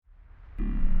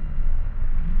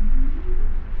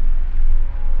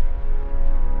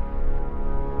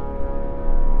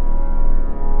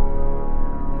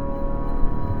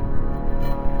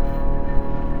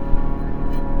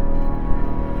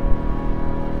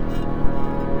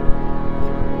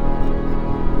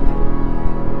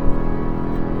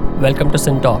Welcome to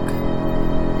Sin Talk.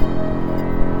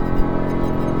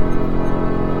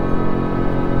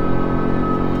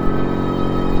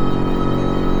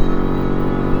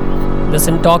 The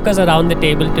Sin Talkers around the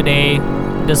table today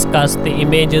discuss the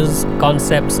images,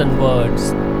 concepts, and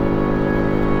words.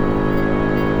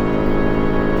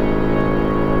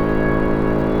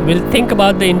 We'll think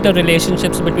about the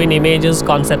interrelationships between images,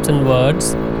 concepts, and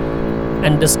words,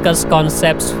 and discuss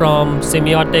concepts from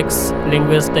semiotics,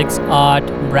 linguistics, art,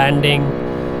 branding,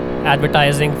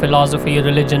 advertising, philosophy,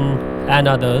 religion, and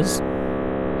others.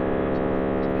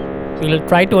 We will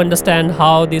try to understand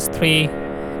how these three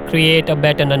create,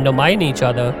 abet, and undermine each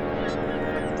other.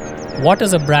 What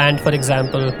is a brand, for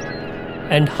example,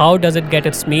 and how does it get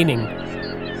its meaning?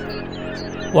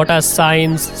 What are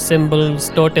signs, symbols,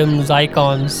 totems,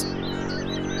 icons,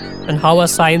 and how are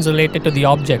signs related to the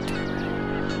object?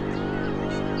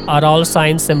 Are all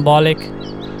signs symbolic?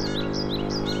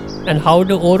 And how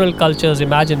do oral cultures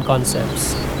imagine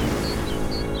concepts?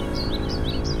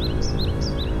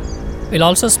 We'll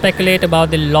also speculate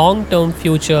about the long-term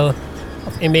future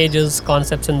of images,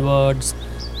 concepts, and words,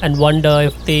 and wonder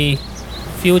if the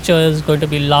future is going to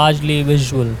be largely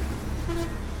visual.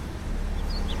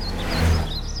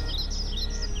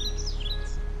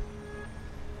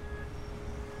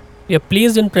 We are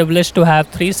pleased and privileged to have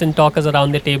three Sin Talkers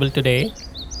around the table today.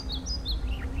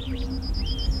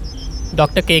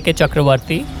 Dr. K.K.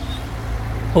 Chakravarti,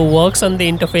 who works on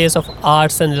the interface of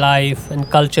arts and life and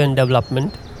culture and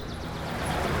development.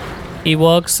 He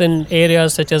works in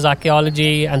areas such as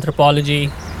archaeology,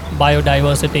 anthropology,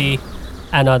 biodiversity,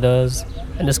 and others,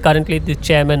 and is currently the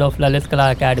chairman of Lalit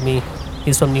Kala Academy.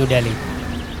 He's from New Delhi.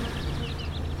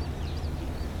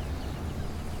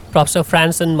 Professor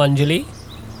Franson Manjuli,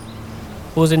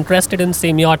 who is interested in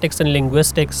semiotics and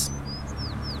linguistics,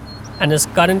 and is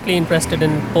currently interested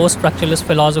in post-structuralist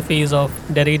philosophies of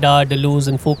Derrida, Deleuze,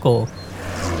 and Foucault.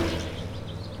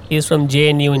 He is from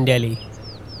JNU in Delhi.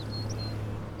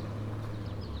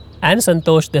 And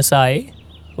Santosh Desai,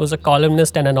 who is a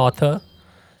columnist and an author,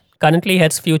 currently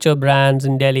heads Future Brands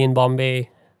in Delhi and Bombay,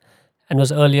 and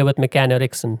was earlier with McCann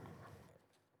Erickson.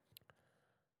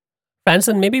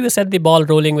 Franson, maybe we set the ball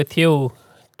rolling with you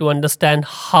to understand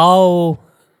how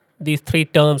these three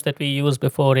terms that we used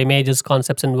before, images,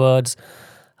 concepts, and words,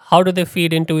 how do they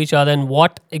feed into each other, and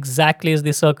what exactly is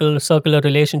the circular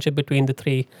relationship between the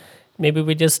three? Maybe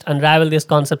we just unravel these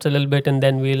concepts a little bit and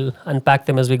then we'll unpack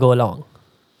them as we go along.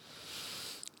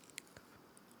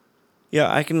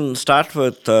 Yeah, I can start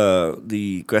with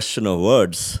the question of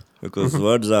words, because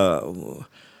words are,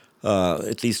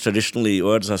 at least traditionally,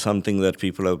 words are something that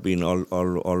people have been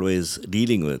always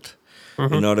dealing with.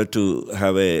 In order to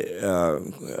have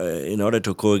in order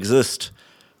to coexist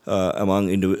among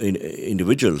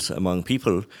individuals, among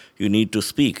people, you need to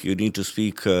speak. You need to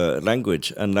speak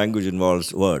language, and language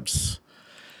involves words.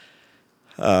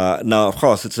 Now, of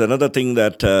course, it's another thing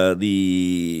that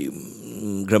the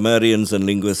grammarians and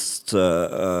linguists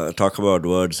talk about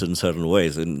words in certain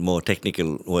ways, in more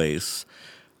technical ways.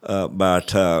 But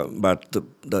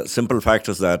the simple fact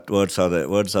is that words are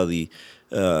the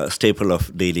staple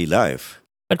of daily life.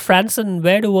 But Franson,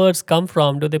 where do words come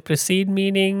from? Do they precede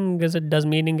meaning? Does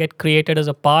meaning get created as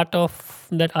a part of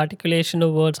that articulation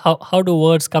of words? How do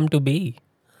words come to be?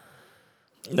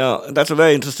 Now, that's a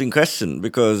very interesting question,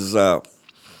 because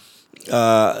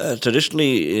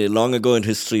traditionally, long ago in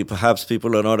history, perhaps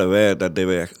people are not aware that they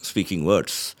were speaking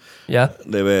words. Yeah.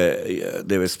 They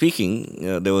were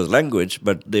speaking. There was language,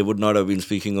 but they would not have been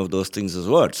speaking of those things as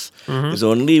words. It's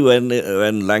only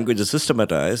when language is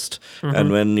systematized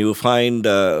and when you find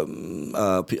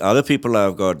other people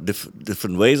have got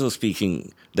different ways of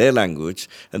speaking their language,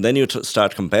 and then you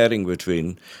start comparing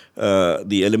between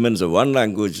the elements of one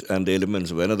language and the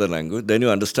elements of another language, then you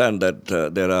understand that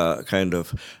there are kind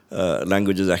of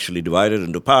languages actually divided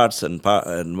into parts, and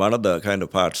one of the kind of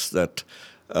parts that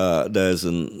there's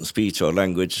in speech or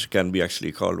language can be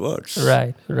actually called words.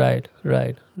 Right.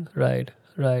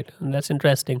 And that's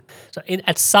interesting. So,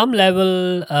 at some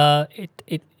level,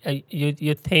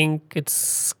 you think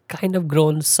it's kind of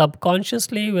grown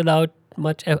subconsciously without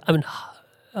much.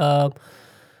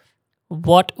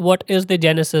 What is the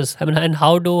genesis? And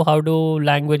how do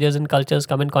languages and cultures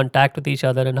come in contact with each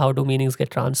other, and how do meanings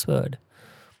get transferred?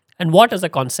 And what is a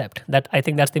concept? That I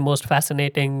think that's the most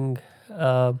fascinating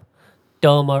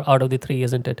term out of the three,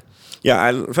 isn't it? Yeah,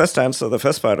 I'll first answer the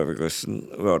first part of the question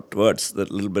about words, the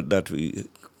little bit that we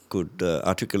could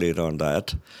articulate on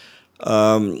that.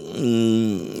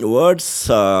 Words,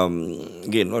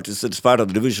 again, what is it's part of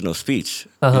the division of speech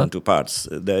into parts.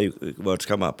 There words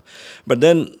come up. But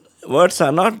then words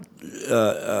are not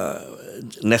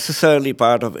necessarily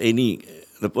part of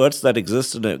the words that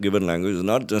exist in a given language is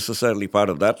not necessarily part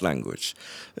of that language.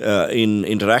 In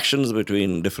interactions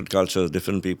between different cultures,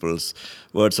 different peoples,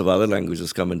 words of other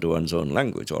languages come into one's own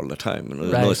language all the time.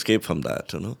 There's no escape from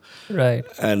that. Right.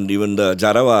 And even the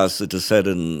Jaravas, it is said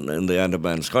in the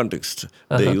Andamans context,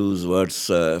 they use words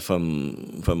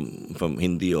from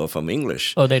Hindi or from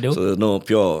English. Oh, they do? So there's no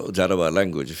pure Jarava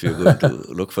language if you're going to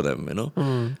look for them,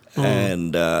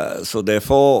 And so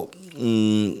therefore,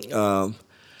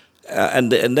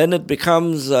 and then it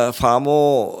becomes far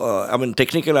more,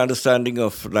 technical understanding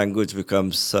of language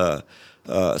becomes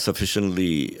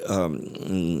sufficiently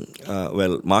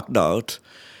well marked out.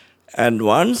 And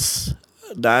once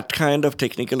that kind of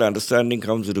technical understanding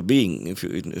comes into being,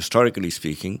 historically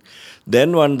speaking,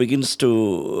 then one begins to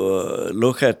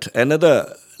look at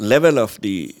another level of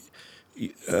the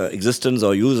existence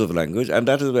or use of language, and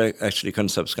that is where actually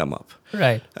concepts come up.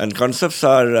 Right. And concepts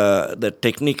are the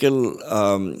technical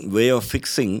way of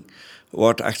fixing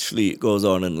what actually goes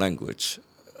on in language.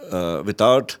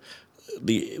 Without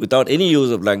any use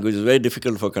of language, it's very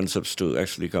difficult for concepts to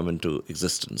actually come into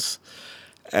existence.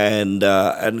 And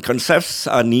concepts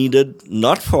are needed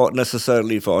not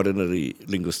necessarily for ordinary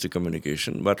linguistic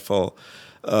communication, but for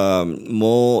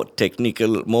more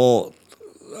technical, more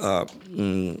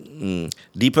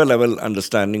deeper level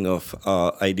understanding of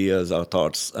our ideas, our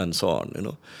thoughts, and so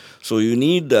on. So you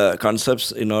need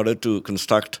concepts in order to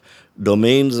construct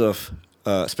domains of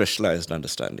specialized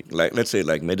understanding, let's say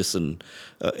medicine,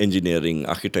 engineering,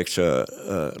 architecture,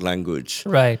 language,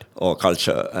 right, or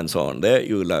culture, and so on. There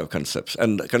you will have concepts,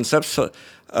 and concepts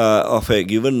of a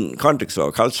given context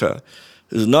or culture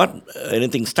is not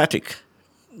anything static.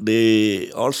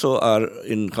 They also are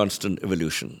in constant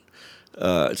evolution.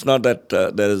 It's not that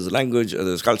there is language,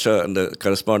 there's culture, and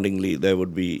correspondingly there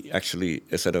would be actually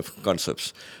a set of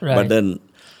concepts. Right. But then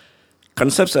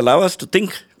concepts allow us to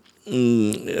think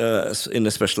in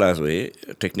a specialized way,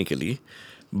 technically.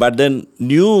 But then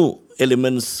new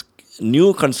elements,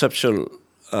 new conceptual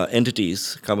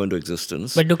entities come into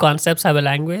existence. But do concepts have a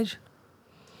language?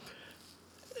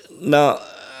 Now,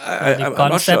 the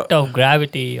concept of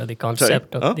gravity, or the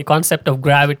concept of the concept of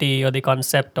gravity, or the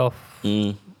concept of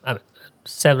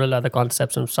several other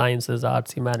concepts from sciences,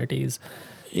 arts, humanities.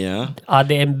 Yeah. Are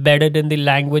they embedded in the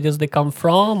languages they come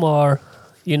from, or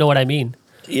you know what I mean?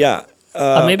 Yeah.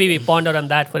 Or maybe we ponder on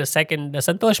that for a second.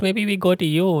 Santosh, maybe we go to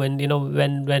you, and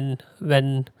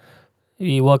when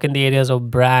we work in the areas of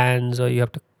brands, or you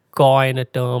have to coin a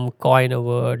term, coin a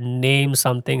word, name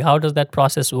something. How does that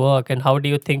process work, and how do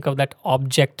you think of that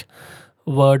object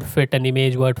word fit and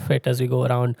image word fit as we go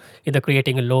around either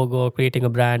creating a logo, or creating a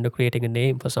brand, or creating a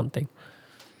name for something?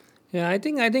 Yeah, I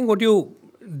think what you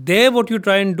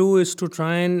try and do is to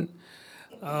try and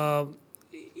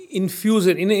infuse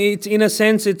it. In a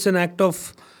sense, it's an act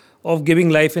of giving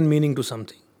life and meaning to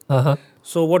something.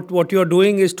 So what you're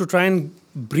doing is to try and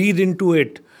breathe into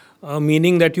it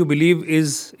meaning that you believe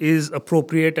is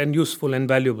appropriate and useful and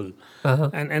valuable.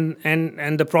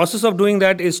 And the process of doing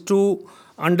that is to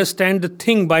understand the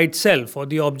thing by itself, or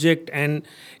the object and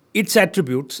its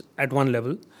attributes at one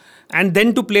level, and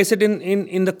then to place it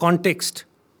in the context,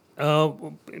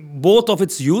 both of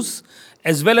its use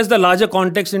as well as the larger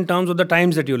context in terms of the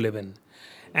times that you live in.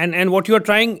 And what you are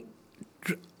trying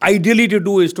ideally to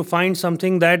do is to find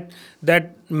something that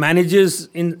manages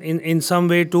in some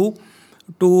way to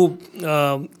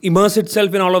immerse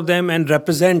itself in all of them and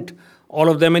represent all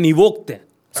of them and evoke them.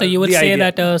 So you would say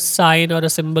that a sign or a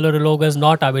symbol or a logo is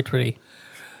not arbitrary?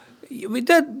 With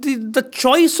the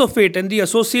choice of it and the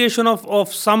association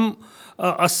of some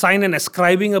a sign and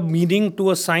ascribing a meaning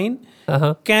to a sign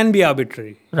can be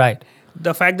arbitrary. Right.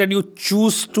 The fact that you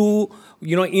choose to,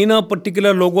 in a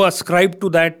particular logo ascribe to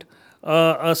that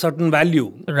a certain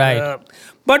value. Right.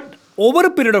 But over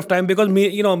a period of time, because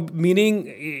meaning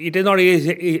it's not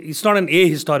an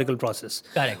ahistorical process.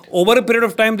 Correct. Over a period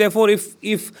of time, therefore,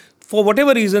 if for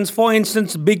whatever reasons, for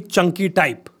instance, big chunky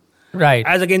type, right,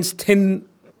 as against thin,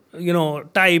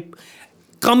 type,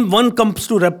 one comes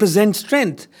to represent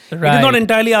strength. Right. It is not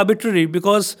entirely arbitrary,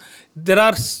 because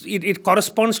it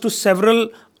corresponds to several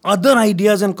other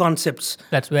ideas and concepts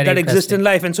that exist in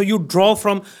life, and so you draw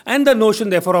from, and the notion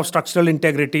therefore of structural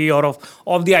integrity or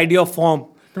of the idea of form.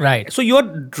 Right. So you're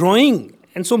drawing,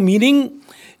 and so meaning,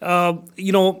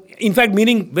 in fact,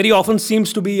 meaning very often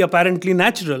seems to be apparently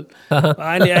natural,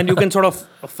 and you can sort of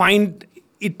find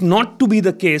it not to be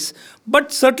the case,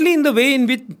 but certainly in the way in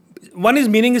which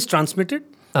meaning is transmitted,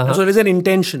 and so there is an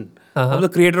intention of the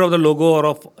creator of the logo or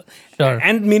of,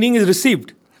 and meaning is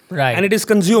received, right, and it is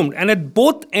consumed, and at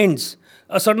both ends,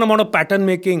 a certain amount of pattern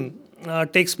making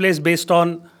takes place based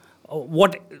on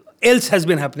what else has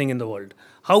been happening in the world.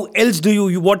 How else do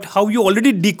how you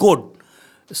already decode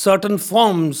certain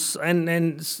forms and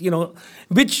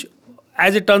which,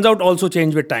 as it turns out, also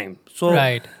change with time. So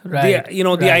Right.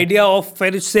 the idea of,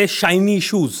 say, shiny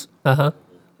shoes, Uh-huh.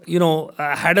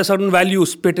 had a certain value,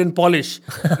 spit and polish,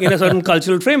 in a certain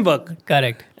cultural framework,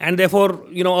 Correct. and therefore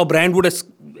a brand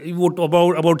would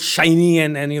about shiny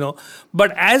and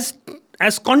but as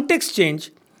context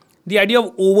change, the idea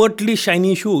of overtly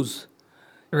shiny shoes,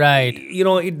 Right.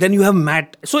 then you have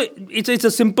matte. So it's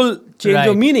a simple change Right.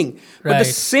 of meaning, but the Right.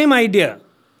 same idea,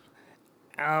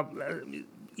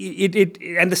 it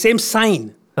and the same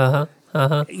sign, Uh-huh.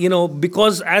 Uh-huh.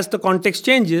 because as the context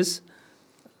changes,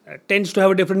 tends to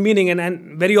have a different meaning,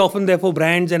 and very often, therefore,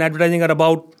 brands and advertising are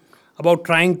about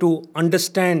trying to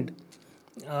understand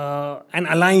and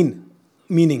align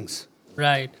meanings.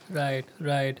 Right.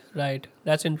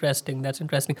 That's interesting.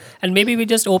 And maybe we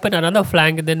just open another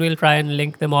flank and then we'll try and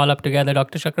link them all up together.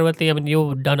 Dr. Chakravarti, I mean,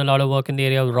 you've done a lot of work in the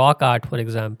area of rock art, for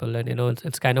example. And,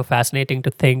 it's kind of fascinating to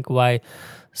think why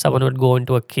someone would go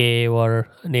into a cave or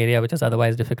an area which is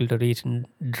otherwise difficult to reach and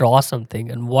draw something.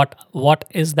 And what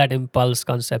is that impulse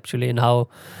conceptually, and how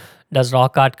does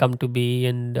rock art come to be?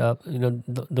 And,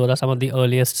 those are some of the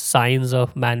earliest signs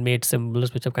of man-made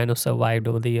symbols which have kind of survived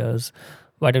over the years.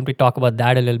 Why don't we talk about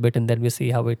that a little bit and then we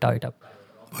see how we tie it up?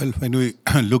 Well, when we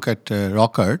look at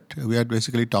rock art, we are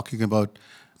basically talking about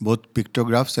both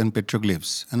pictographs and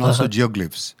petroglyphs, and also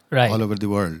geoglyphs all over the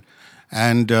world.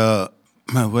 And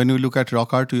when we look at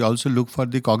rock art, we also look for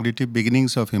the cognitive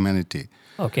beginnings of humanity.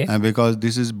 Okay. Because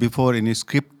this is before any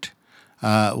script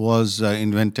was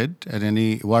invented and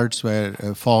any words were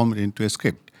formed into a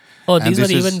script. Oh, And these were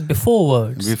this is even before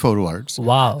words. Before words.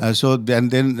 Wow. So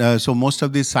most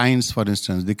of these signs, for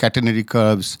instance, the catenary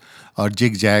curves or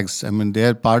zigzags, I mean, they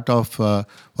are part of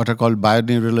what are called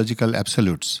bioneurological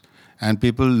absolutes. And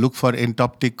people look for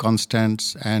entoptic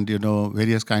constants and,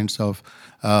 various kinds of,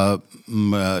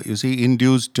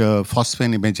 induced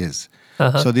phosphine images.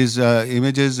 So these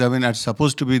images, are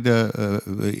supposed to be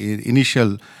the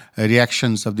initial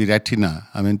reactions of the retina,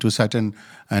 to certain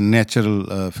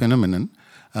natural phenomenon.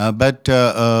 But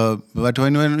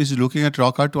when one is looking at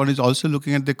rock art, one is also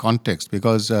looking at the context,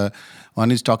 because one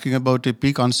is talking about a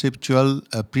pre-conceptual,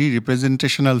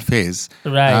 pre-representational phase,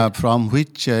 from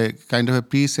which kind of a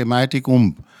pre-Semitic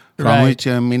from which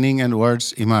meaning and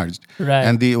words emerged. Right.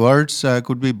 And the words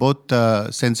could be both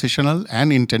sensational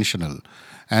and intentional.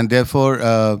 And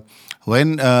therefore,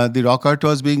 when the rock art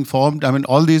was being formed,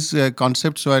 all these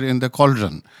concepts were in the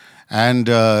cauldron. And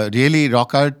really,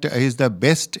 rock art is the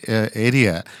best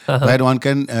area where one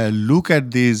can look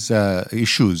at these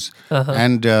issues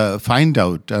and find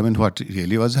out, what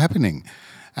really was happening.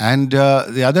 And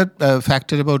the other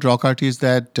factor about rock art is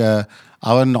that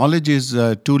our knowledge is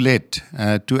too late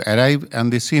to arrive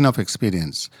on the scene of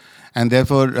experience. And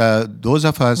therefore, those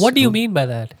of us... What do you mean by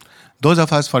that? Those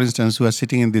of us, for instance, who are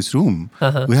sitting in this room,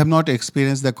 we have not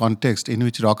experienced the context in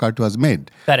which rock art was made.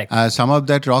 Correct. Some of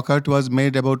that rock art was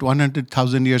made about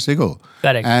 100,000 years ago.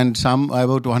 Correct. And some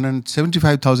about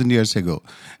 175,000 years ago.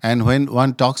 And when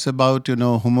one talks about,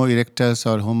 Homo erectus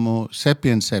or Homo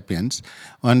sapiens,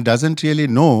 one doesn't really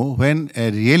know when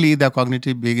really the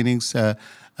cognitive beginnings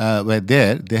were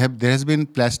there. There has been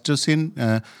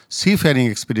Pleistocene seafaring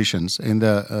expeditions in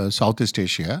the Southeast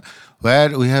Asia,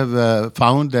 where we have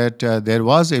found that there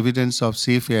was evidence of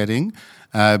seafaring,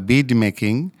 bead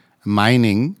making,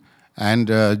 mining, and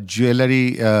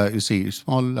jewelry.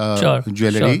 Small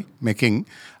jewelry making,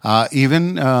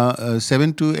 even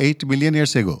 7 to 8 million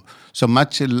years ago. So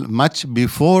much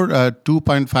before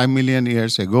 2.5 million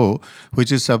years ago,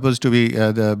 which is supposed to be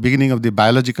the beginning of the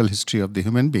biological history of the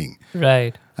human being.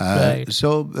 Right.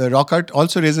 So rock art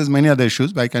also raises many other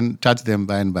issues, but I can touch them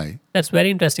by and by. That's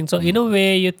very interesting. So in a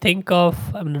way, you think of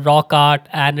rock art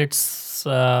and its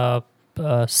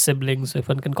siblings, if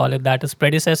one can call it that, as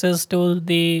predecessors to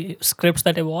the scripts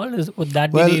that evolved. Would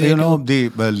that be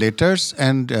the letters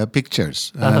and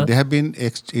pictures, they have been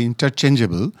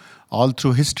interchangeable all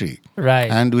through history. Right.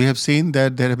 And we have seen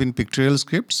that there have been pictorial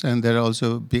scripts and there are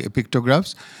also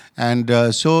pictographs. And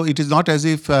so it is not as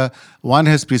if one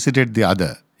has preceded the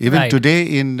other. Even today,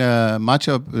 in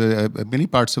many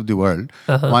parts of the world,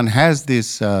 one has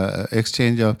this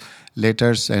exchange of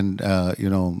letters and,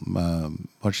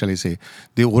 what shall I say?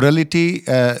 The orality,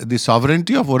 the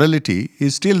sovereignty of orality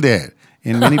is still there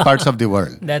in many parts of the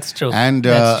world. That's true. And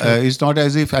That's true. it's not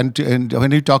as if, and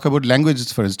when you talk about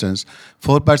languages, for instance,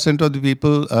 4% of the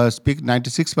people speak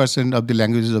 96% of the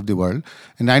languages of the world,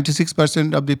 and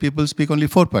 96% of the people speak only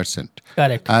 4%.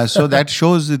 Correct. So that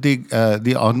shows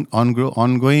the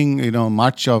ongoing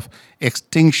march of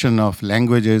extinction of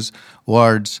languages,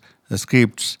 words,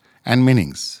 scripts, and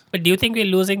meanings. But do you think we're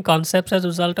losing concepts as a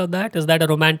result of that? Is that a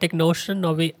romantic notion,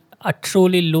 or we are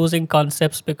truly losing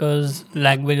concepts because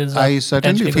languages are I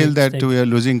certainly potentially feel going that extinct? we are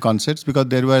losing concepts because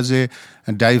there was a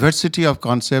diversity of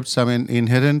concepts. I mean,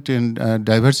 inherent in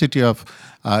diversity of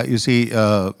you see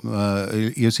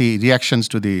reactions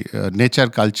to the nature,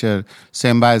 culture,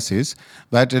 symbiosis.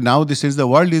 But now the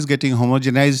world is getting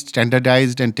homogenized,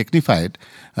 standardized, and technified.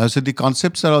 So the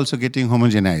concepts are also getting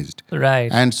homogenized.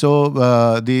 Right. And so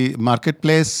the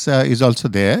marketplace is also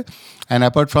there. And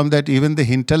apart from that, even the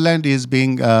hinterland is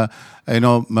being,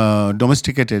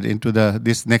 domesticated into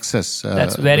this nexus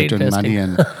That's very between money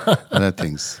and interesting. other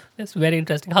things. That's very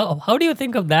interesting. How do you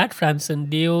think of that, Franson?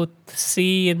 Do you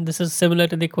see, and this is similar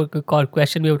to the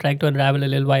question we were trying to unravel a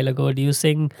little while ago, do you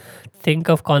think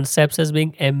of concepts as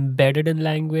being embedded in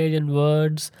language and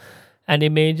words and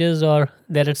images, or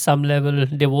they're at some level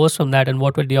divorced from that? And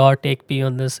what would your take be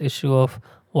on this issue of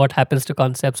what happens to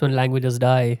concepts when languages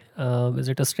die? Is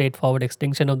it a straightforward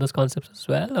extinction of those concepts as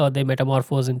well, or they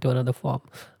metamorphose into another form?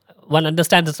 One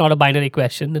understands it's not a binary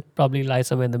question. It probably lies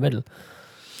somewhere in the middle.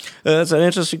 That's an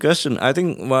interesting question. I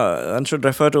think one should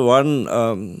refer to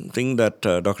one thing that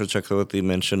Dr. Chakravarti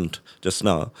mentioned just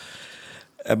now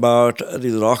about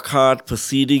the rock art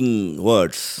preceding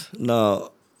words. Now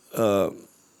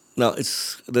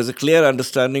there's a clear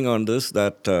understanding on this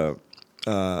that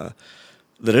the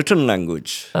written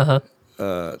language,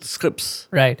 scripts,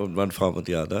 Right. of one form or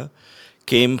the other,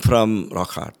 came from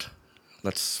rock art.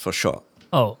 That's for sure.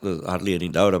 Oh, There's hardly any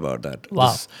doubt about that.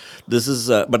 Wow. This is,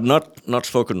 but not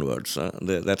spoken words.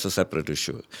 That's a separate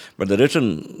issue. But the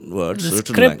written words, the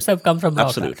written scripts have come from rock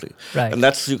art. absolutely. Right.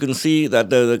 And you can see that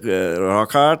there's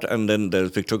rock art, and then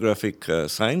there's pictographic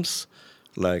signs,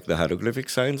 like the hieroglyphic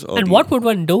signs. And what would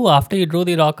one do after you drew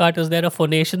the rock art? Is there a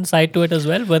phonation side to it as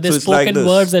well? Were there So it's like spoken this.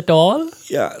 words at all?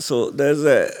 Yeah, so there's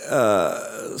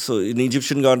so in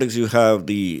Egyptian context you have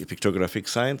the pictographic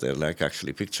signs. They're like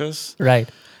actually pictures. Right.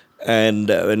 And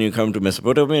when you come to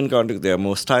Mesopotamian context, they are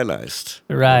more stylized.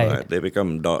 Right. They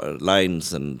become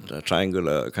lines and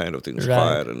triangular kind of things, Right.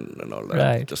 fire and all that,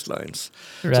 Right. just lines.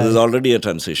 Right. So there's already a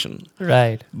transition.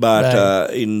 Right. But right.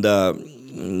 In the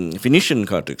Phoenician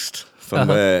context, from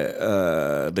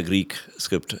where the Greek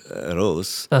script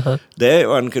arose, there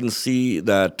one can see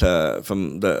that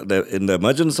from in the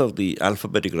emergence of the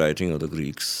alphabetic writing of the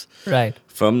Greeks, Right.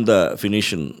 from the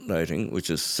Phoenician writing, which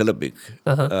is syllabic,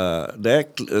 there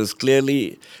is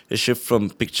clearly a shift from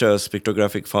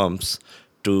pictographic forms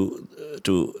to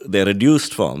their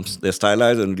reduced forms, their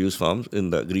stylized and reduced forms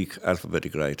in the Greek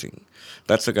alphabetic writing.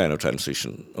 That's a kind of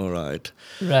transition, all right.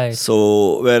 Right.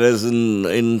 So, whereas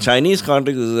in Chinese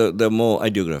context, they're more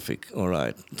ideographic, all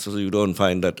right. So you don't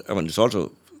find that, it's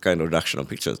also kind of reduction of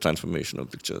pictures, transformation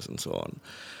of pictures, and so on.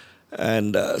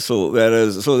 And so there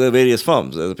are various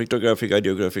forms. There's pictographic,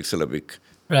 ideographic, syllabic,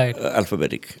 Right.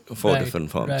 Alphabetic, four Right, different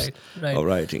forms right. of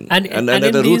writing. And at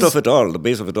in the root these- of it all, the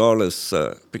base of it all is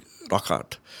rock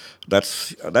art.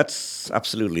 That's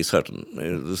absolutely certain.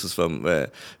 This is from where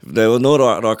if there was no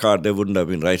rock art, they wouldn't have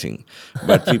been writing,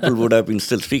 but people would have been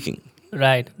still speaking.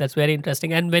 Right. That's very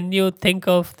interesting. And when you think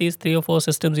of these 3 or 4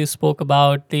 systems you spoke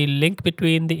about, the link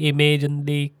between the image and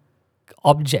the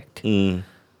object, do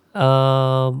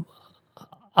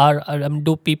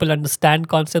people understand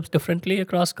concepts differently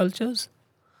across cultures?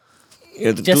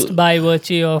 Yeah, Just by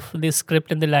virtue of the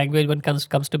script and the language one comes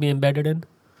to be embedded in?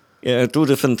 Yeah, two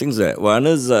different things there. One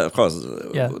is, of course,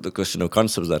 Yeah. the question of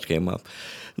concepts that came up.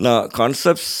 Now,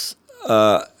 concepts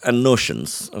and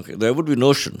notions. Okay, there would be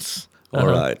notions, all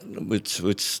right, which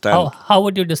stand. How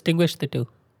would you distinguish the two?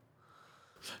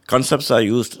 Concepts are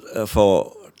used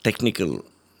for technical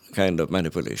kind of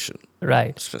manipulation,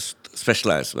 Right.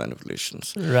 specialized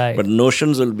manipulations. Right. But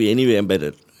notions will be anyway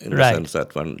embedded in the Right. sense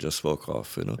that one just spoke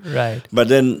of, Right. But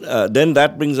then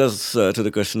that brings us to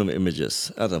the question of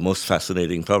images, the most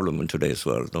fascinating problem in today's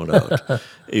world, no doubt.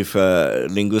 If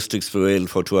linguistics prevailed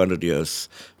for 200 years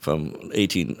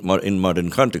in modern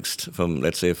context,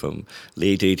 let's say from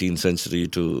late 18th century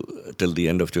till the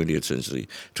end of 20th century,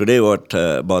 today what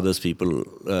bothers people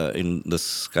in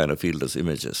this kind of field is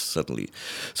images, certainly.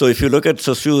 So if you look at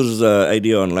Saussure's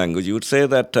idea on language, you would say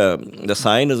that the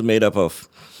sign is made up of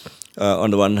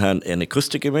on the one hand, an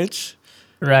acoustic image.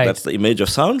 Right. That's the image of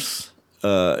sounds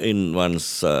in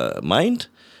one's mind.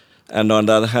 And on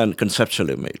the other hand, conceptual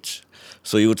image.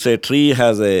 So you would say tree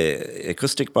has a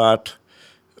acoustic part,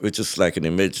 which is like an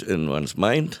image in one's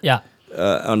mind. Yeah.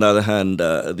 On the other hand,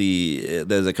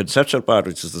 there's a conceptual part,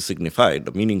 which is the signified,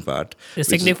 the meaning part. The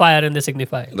signifier and the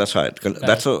signifier. That's right.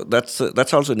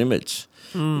 That's also an image.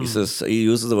 He says he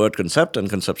uses the word concept and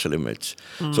conceptual image.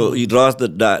 So he draws the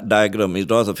diagram. He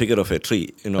draws a figure of a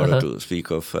tree in order to speak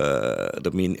of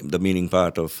the meaning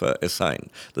part of a sign,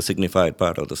 the signified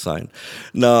part of the sign.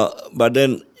 Now, but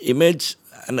then image.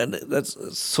 And that's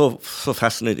so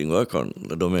fascinating work on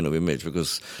the domain of image,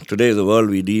 because today the world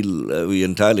we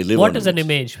entirely live on. What is an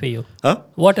image for you? Huh?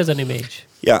 What is an image?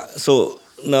 Yeah, so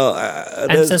now...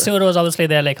 and Saussure was obviously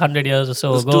there like 100 years or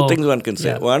so there's ago. two things one can say.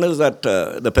 Yeah. One is that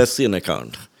the Peircean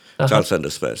account, Charles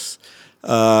Sanders Peirce,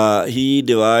 he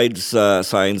divides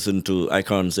science into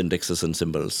icons, indexes, and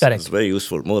symbols. Correct. It's very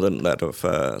useful, more than that of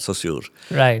Saussure.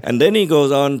 Right. And then he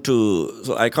goes on to...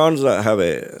 So icons have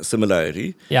a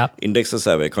similarity. Yeah. Indexes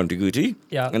have a contiguity.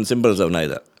 Yeah. And symbols have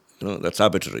neither. That's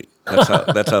arbitrary. That's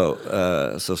how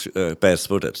Peirce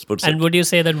puts it. And would you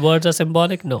say that words are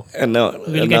symbolic? No. And now,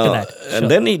 We'll get to that. And Sure.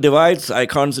 then he divides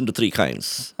icons into three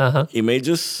kinds: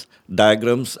 images,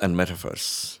 diagrams, and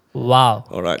metaphors. Wow.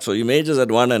 All right. So images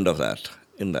at one end of that,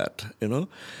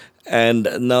 And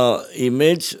now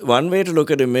one way to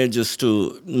look at image is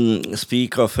to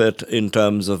speak of it in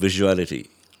terms of visuality.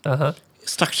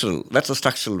 Structural. That's a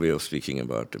structural way of speaking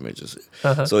about images.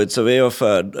 So it's a way of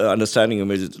understanding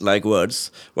images like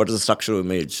words. What is the structure of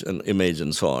image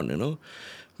and so on,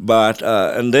 But,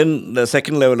 and then the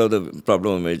second level of the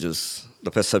problem of image is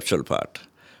the perceptual part.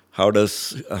 How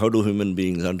do human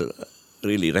beings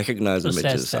really recognize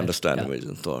images, understand images,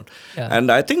 and so on? Yeah.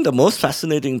 And I think the most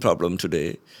fascinating problem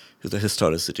today is the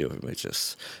historicity of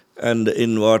images. And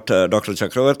in what Dr.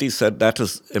 Chakravarti said, that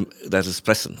is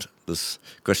present, this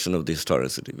question of the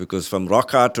historicity. Because from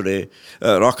rock art of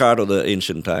the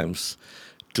ancient times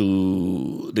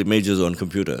to the images on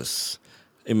computers,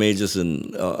 images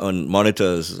on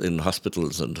monitors in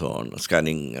hospitals and so on,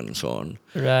 scanning and so on.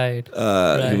 Right.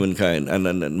 Humankind,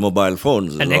 and mobile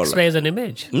phones. An X-ray is an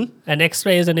image. An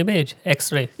X-ray is an image.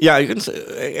 X-ray. Yeah, you can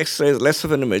say X-ray is less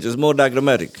of an image. It's more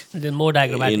diagrammatic. More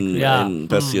diagrammatic. In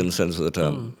Peircean sense of the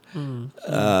term.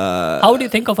 How would you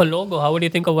think of a logo? How would you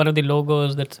think of one of the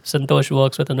logos that Santosh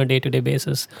works with on a day-to-day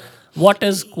basis? What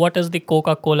is the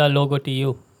Coca-Cola logo to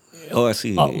you? Oh, I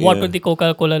see. What would the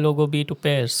Coca-Cola logo be to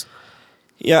Peirce?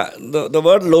 Yeah, the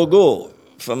word logo,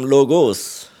 from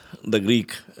logos, the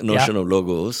Greek notion of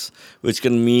logos, which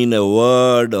can mean a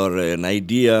word or an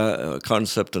idea, a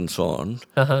concept, and so on.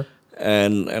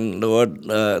 And the word,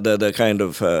 the kind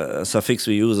of suffix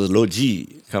we use is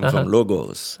logi, come from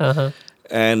logos.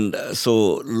 And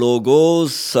so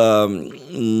logos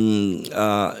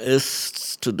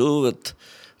is to do with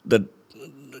the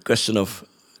question of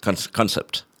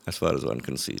concept, as far as one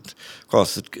can see it. Of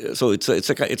course, it's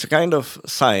a kind of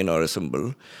sign or a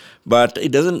symbol, but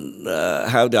it doesn't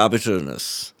have the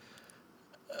arbitrariness.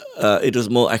 It is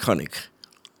more iconic.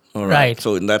 All right.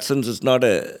 So in that sense, it's not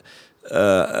a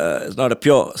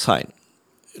pure sign,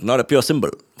 not a pure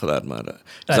symbol for that matter.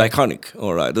 It's iconic.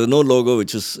 All right. There's no logo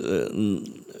which is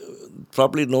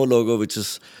probably no logo which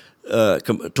is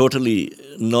totally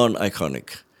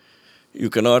non-iconic. You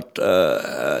cannot,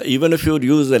 even if you would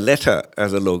use a letter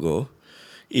as a logo,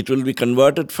 it will be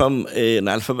converted from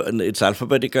its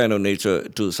alphabetic kind of nature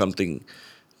to something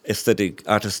aesthetic,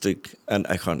 artistic, and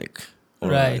iconic.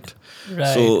 Right.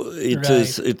 So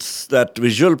it's that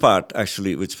visual part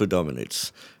actually which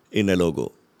predominates in a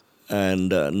logo, and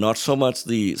not so much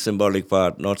the symbolic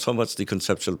part, not so much the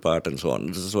conceptual part, and so on.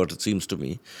 This is what it seems to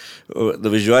me. The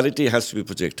visuality has to be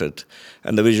projected,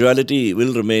 and the visuality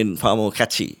will remain far more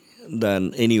catchy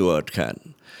than any word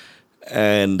can.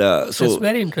 And so that's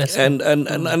very interesting.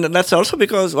 And that's also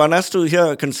because one has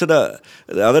to consider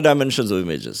the other dimensions of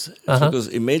images. Because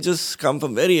images come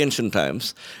from very ancient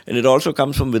times, and it also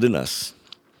comes from within us.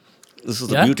 This is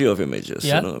the beauty of images,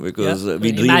 because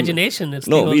we dream. Imagination.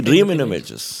 We dream in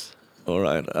images. All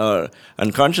right, our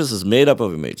unconscious is made up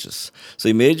of images. So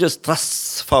images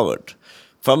thrusts forward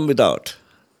from without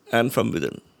and from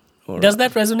within. Does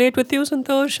that resonate with you,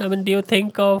 Santosh? I mean, do you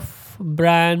think of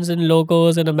brands and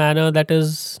logos in a manner that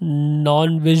is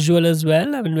non-visual as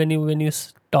well? I mean, when you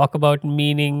talk about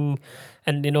meaning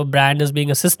and brand as being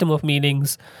a system of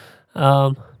meanings,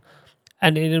 and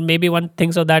maybe one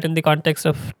thinks of that in the context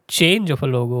of change of a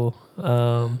logo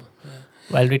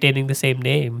while retaining the same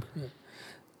name.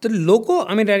 The logo,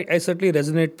 I mean, I certainly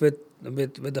resonate with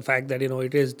the fact that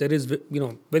there is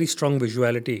very strong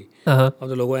visuality of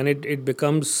the logo, and it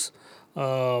becomes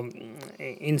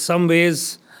in some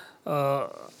ways a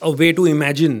way to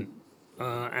imagine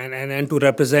and to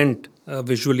represent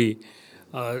visually,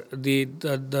 the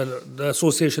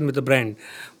association with the brand.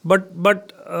 But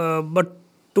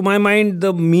to my mind,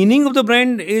 the meaning of the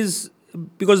brand is,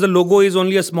 because the logo is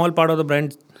only a small part of the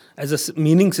brand as a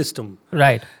meaning system.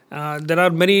 Right. There are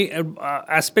many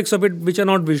aspects of it which are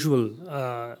not visual.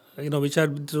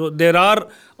 So there are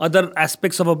other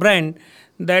aspects of a brand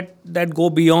that go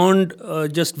beyond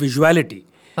just visuality.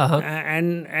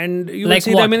 And you Like will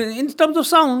see what? them in terms of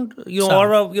sound,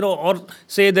 or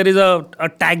say there is a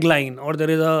tagline, or there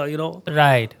is a.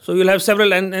 Right. So you'll have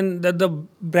several, and that the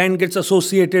brand gets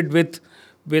associated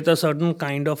with a certain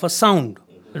kind of a sound.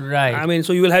 Right. I mean,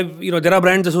 so you will have, there are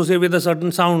brands associated with a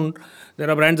certain sound. There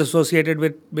are brands associated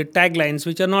with taglines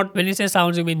which are not. When you say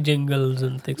sounds, you mean jingles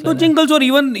and things No like jingles, or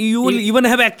even you will even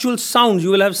have actual sounds. You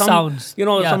will have some Sounds,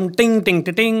 yeah. some ting ting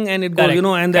ting, and it Correct,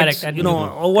 goes, and that's correct,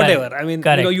 or whatever. correct, I mean,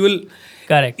 correct. you will that.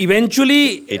 Correct.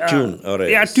 eventually A tune or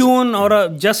a- tune, or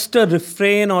just a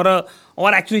refrain, or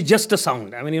actually just a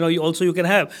sound. I mean, you can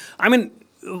have. I mean,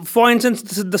 for instance,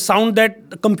 this is the sound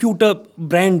that computer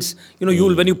brands,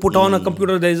 you'll when you put on a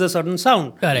computer, there is a certain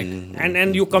sound. Correct.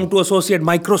 And you come to associate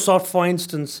Microsoft, for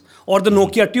instance, or the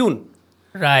Nokia tune.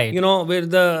 Right. Where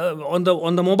on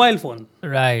the mobile phone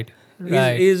Right.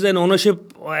 Right. is an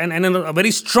ownership and a very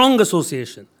strong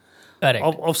association Correct.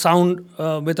 of sound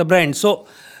with a brand. So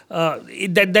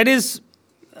that is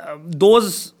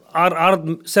those are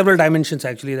several dimensions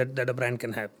actually that a brand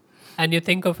can have. And you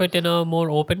think of it in a more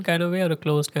open kind of way or a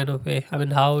closed kind of way? I mean,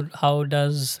 how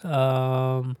does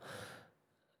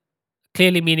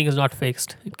clearly meaning is not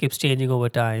fixed. It keeps changing over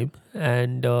time.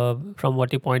 And from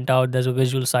what you point out, there's a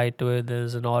visual side to it,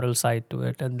 there's an oral side to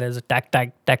it, and there's a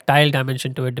tactile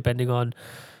dimension to it depending on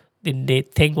the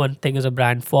thing one thing is a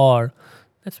brand for.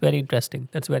 That's very interesting.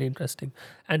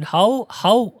 And how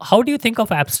do you think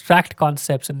of abstract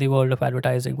concepts in the world of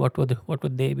advertising? What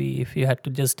would they be if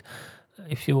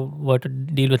you were to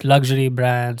deal with luxury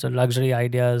brands or luxury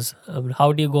ideas?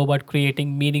 How do you go about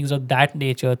creating meanings of that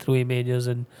nature through images?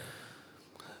 And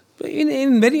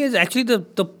In many ways, actually,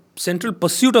 the central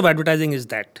pursuit of advertising is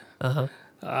that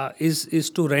is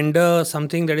to render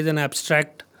something that is an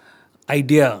abstract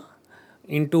idea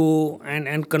into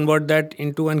and convert that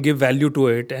into and give value to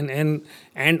it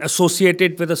and associate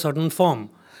it with a certain form,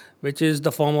 which is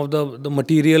the form of the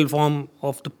material form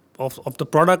of the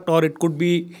product, or it could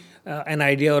be an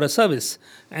idea or a service.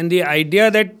 And the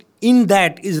idea that in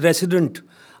that is resident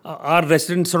are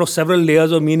resident sort of several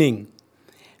layers of meaning.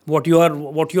 What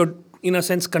you're in a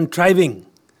sense contriving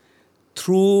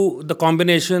through the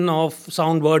combination of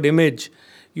sound, word, image,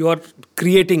 you are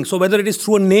creating. So whether it is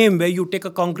through a name where you take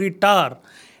a concrete tower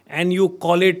and you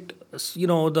call it,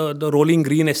 the Rolling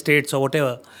Green Estates or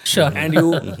whatever. Sure. And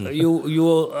you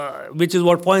which is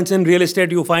what points in real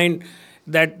estate you find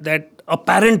that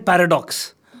apparent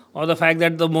paradox, or the fact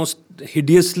that the most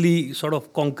hideously sort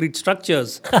of concrete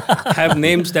structures have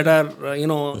names that are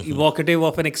evocative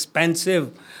of an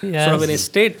expansive sort of an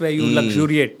estate where you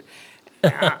luxuriate.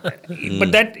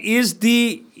 But that is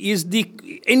the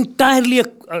entirely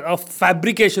a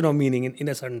fabrication of meaning in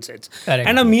a certain sense. Correct.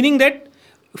 And a meaning that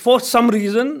for some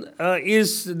reason there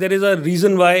is a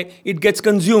reason why it gets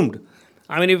consumed.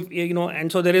 I mean, if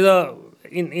and so there is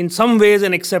in some ways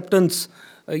an acceptance,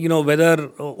 whether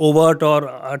overt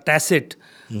or tacit,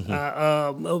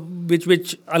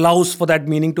 which allows for that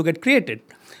meaning to get created.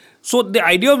 So the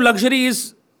idea of luxury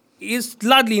is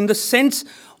largely in the sense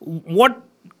what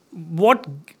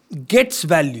gets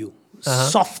value,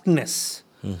 softness,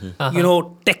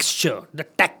 texture, the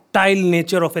tactile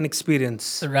nature of an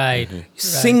experience. right.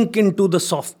 Sink into the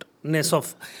softness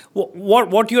of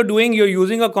what you're doing. You're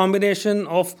using a combination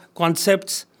of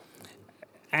concepts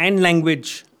and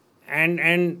language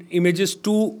and images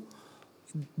to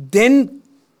then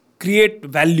create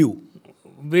value,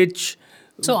 which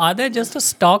So are there just a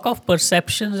stock of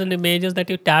perceptions and images that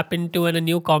you tap into, and a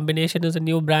new combination is a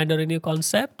new brand or a new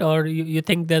concept? Or you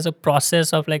think there's a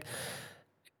process of like,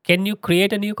 can you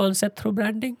create a new concept through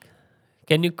branding?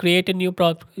 Can you create a new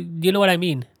do you know what I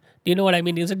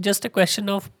mean? Is it just a question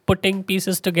of putting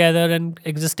pieces together and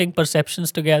existing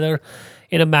perceptions together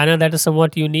in a manner that is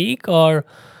somewhat unique? Or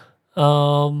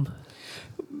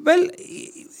well,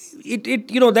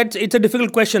 it's a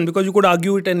difficult question, because you could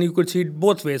argue it and you could see it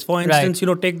both ways. For instance,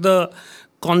 take the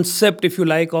concept, if you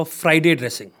like, of Friday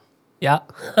dressing. yeah.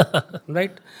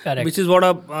 Right? Correct. Which is what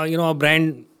a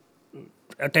brand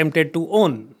attempted to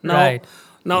own.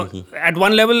 Now, at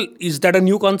one level, is that a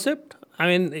new concept? I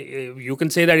mean, you can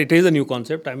say that it is a new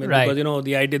concept. I mean, Right. because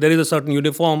the idea, there is a certain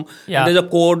uniform, Yeah. and there's a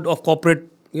code of corporate,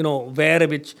 wear,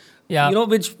 which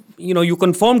which you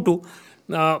conform to.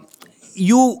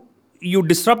 You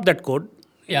disrupt that code.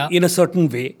 in a certain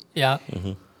way. Yeah.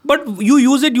 But you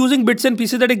use it using bits and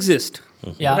pieces that exist.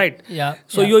 Yeah. Right? Yeah.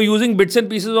 So you're using bits and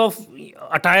pieces of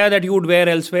attire that you would wear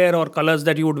elsewhere or colors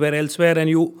that you would wear elsewhere, and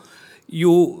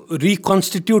you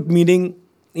reconstitute meaning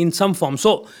in some form.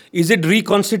 So is it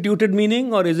reconstituted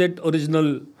meaning or is it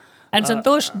original? And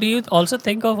Santosh, do you also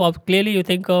think of clearly you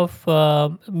think of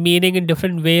meaning in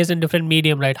different ways in different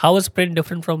medium, right? How is print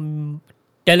different from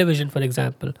television, for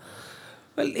example?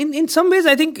 Well, in some ways,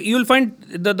 I think you'll find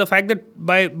the fact that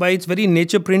by its very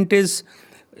nature, print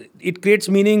it creates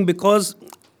meaning because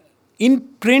in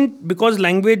print, because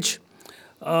language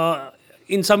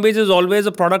in some ways is always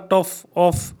a product of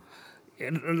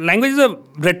language is a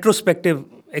retrospective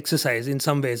exercise in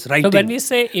some ways, writing. So when we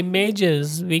say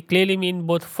images, we clearly mean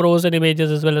both frozen images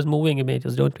as well as moving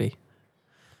images, don't we?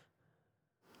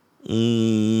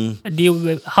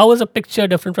 How is a picture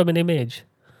different from an image?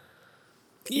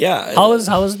 Yeah. How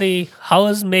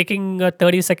is making a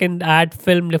 30-second ad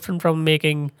film different from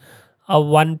making a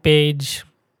 1-page?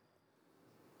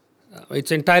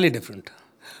 It's entirely different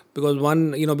because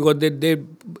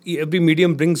every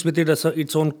medium brings with it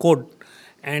its own code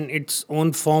and its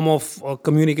own form of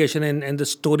communication and the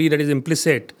story that is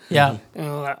implicit. Yeah.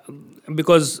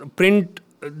 Because print,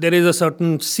 there is a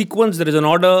certain sequence, there is an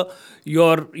order.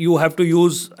 You have to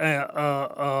use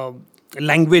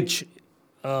language.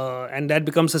 And that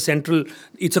becomes a central.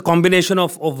 It's a combination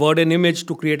of word and image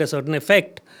to create a certain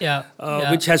effect,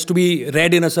 which has to be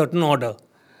read in a certain order,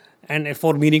 and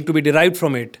for meaning to be derived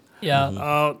from it.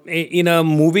 Yeah. In a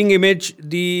moving image,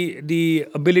 the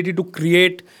ability to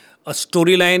create a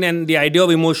storyline and the idea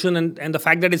of emotion and the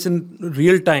fact that it's in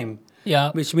real time,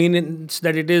 which means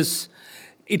that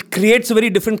it creates a very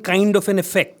different kind of an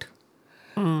effect,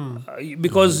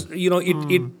 because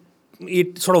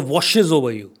it sort of washes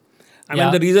over you. I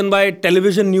mean, the reason why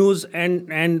television news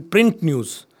and print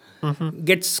news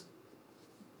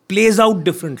plays out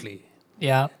differently.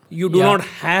 Yeah. You do not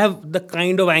have the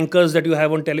kind of anchors that you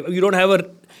have on television. You don't have an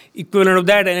equivalent of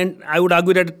that. And I would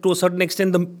argue that to a certain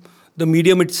extent, the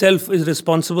medium itself is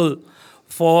responsible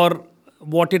for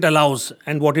what it allows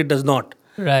and what it does not.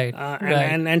 Right.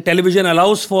 And television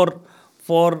allows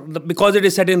because it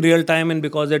is set in real time and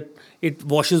because it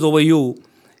washes over you,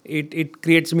 it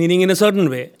creates meaning in a certain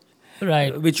way.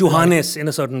 Right. Which you harness in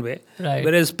a certain way. Right.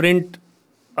 Whereas print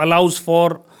allows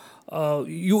for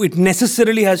it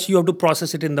necessarily you have to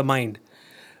process it in the mind.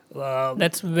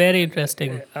 That's very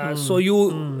interesting.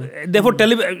 Therefore,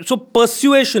 so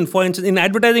persuasion, for instance, in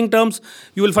advertising terms,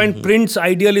 you will find print's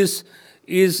ideal is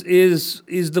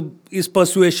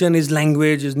persuasion, is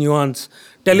language, is nuance.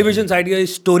 Television's idea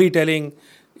is storytelling.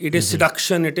 It is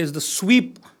seduction. It is the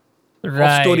sweep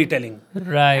of storytelling.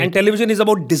 Right. And television is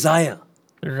about desire.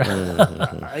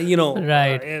 Right.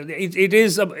 Right. It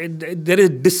is there is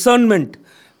discernment,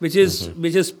 which is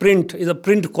print, is a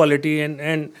print quality,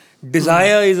 and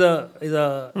desire is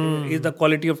the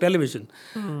quality of television.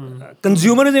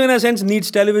 Consumerism, in a sense,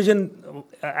 needs television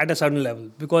at a certain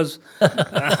level because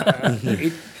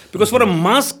for a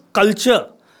mass culture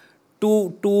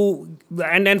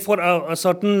and for a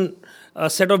certain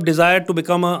set of desire to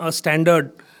become a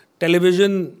standard,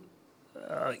 television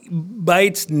by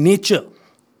its nature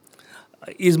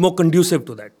is more conducive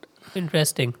to that.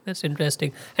 Interesting. That's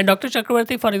interesting. And Dr.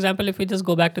 Chakravarti, for example, if we just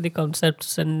go back to the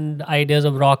concepts and ideas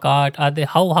of rock art, are they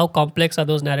how complex are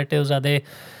those narratives? Are they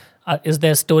is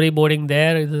there storyboarding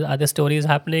there? Are there stories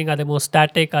happening? Are they more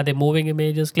static? Are they moving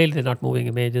images? Clearly, they're not moving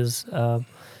images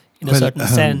in a certain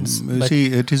sense.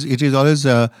 See, it is always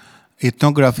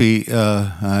ethnography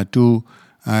to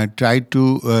try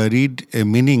to read a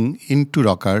meaning into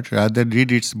rock art rather than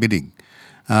read its meaning.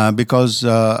 Because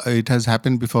it has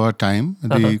happened before our time.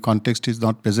 The context is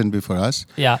not present before us.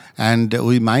 Yeah. And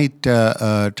we might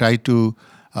try to,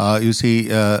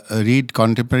 read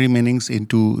contemporary meanings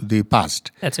into the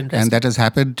past. That's interesting. And that has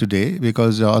happened today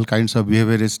because all kinds of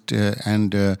behaviorist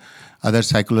and other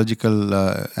psychological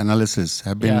analysis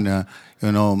have been,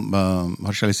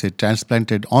 what shall I say,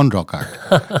 transplanted on rock art.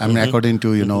 I mean, according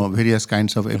to, various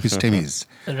kinds of epistemes.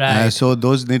 Right. So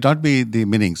those need not be the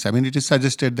meanings. I mean, it is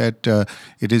suggested that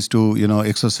it is to,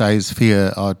 exercise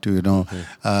fear or to,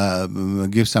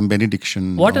 give some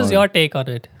benediction. What is your take on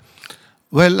it?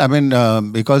 Well, I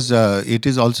mean, because it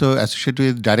is also associated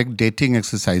with direct dating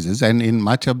exercises, and in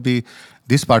much of the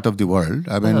this part of the world.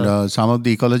 I mean, some of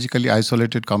the ecologically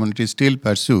isolated communities still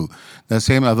pursue the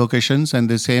same avocations and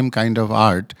the same kind of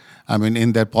art, I mean,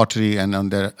 in their pottery and on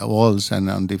their walls and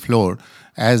on the floor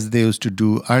as they used to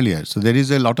do earlier. So there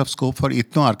is a lot of scope for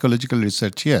ethno-archaeological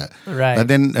research here. Right. But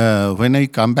then when I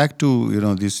come back to,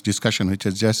 this discussion, which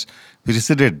has just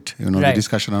preceded, the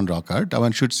discussion on rock art,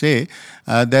 one should say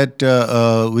that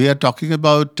we are talking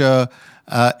about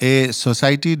a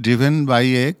society driven by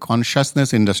a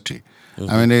consciousness industry.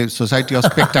 I mean, a society of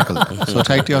spectacle.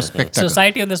 Society of spectacle.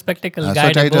 Society of the spectacle.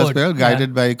 Society of spectacle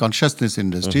guided by consciousness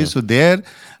industry. So there,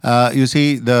 you see,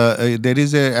 there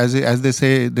is as they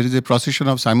say, there is a procession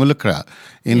of simulacra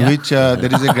in which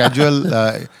there is a gradual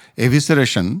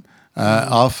evisceration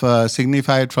of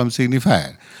signified from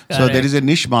signifier. So there is a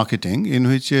niche marketing in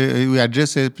which we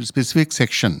address a specific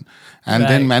section and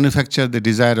then manufacture the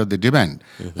desire or the demand.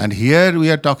 And here we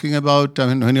are talking about, I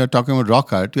mean, when you are talking about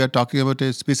rock art, we are talking about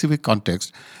a specific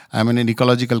context, I mean, an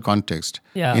ecological context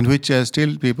in which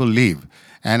still people live.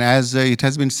 And as it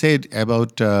has been said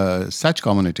about such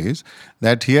communities,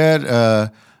 that here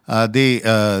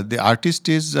the artist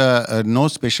is no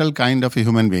special kind of a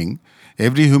human being.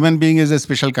 Every human being is a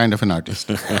special kind of an artist.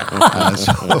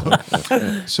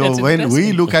 So when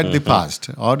we look at the past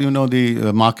or,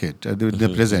 the market,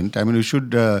 the present, I mean, we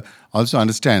should also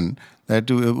understand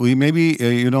that we may be,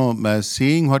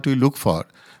 seeing what we look for,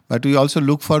 but we also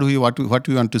look for what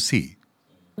we want to see.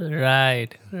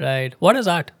 Right. What is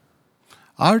art?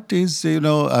 Art is,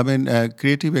 a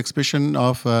creative expression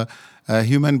of a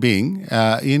human being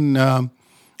in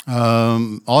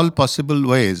all possible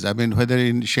ways. I mean, whether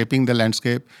in shaping the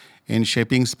landscape, in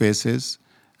shaping spaces,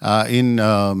 in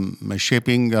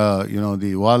shaping,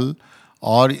 the wall,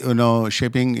 or,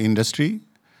 shaping industry.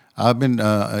 I mean,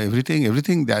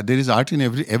 everything. There is art in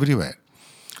everywhere.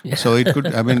 Yeah. So it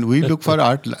could, I mean, we look for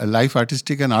art, life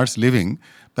artistic and arts living.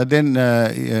 But then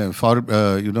for,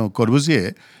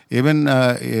 Corbusier, even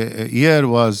ear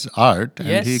was art,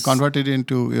 and he converted it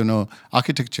into,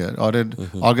 architecture or an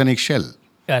organic shell.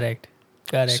 Correct.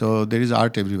 So there is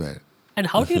art everywhere. And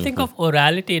how do you think of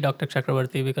orality, Dr.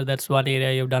 Chakravarti? Because that's one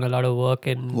area you've done a lot of work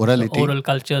in. Orality. Oral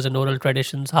cultures and oral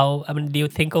traditions. Do you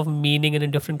think of meaning in a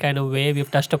different kind of way? We've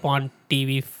touched upon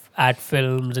TV ad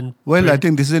films and... Well, I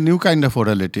think this is a new kind of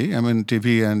orality. I mean,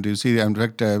 TV and you see, in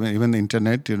fact, even the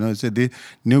internet, it's the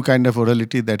new kind of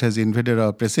orality that has invaded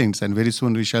our precincts, and very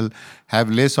soon we shall have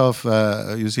less of,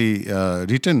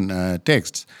 written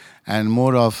texts and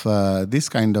more of this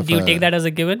kind of... Do you take that as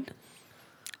a given?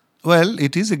 Well,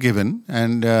 it is a given,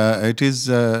 and it is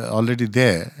already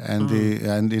there, and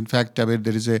and in fact, I mean,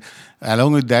 there is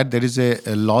along with that, there is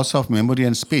a loss of memory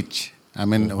and speech. I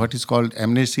mean, what is called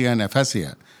amnesia and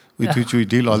aphasia, with which we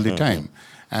deal all the time,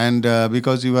 and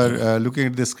because you are looking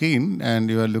at the screen and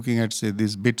you are looking at, say,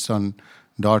 these bits on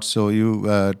dots, so you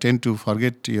tend to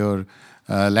forget your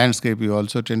landscape. You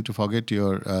also tend to forget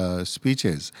your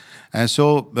speeches, and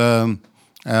so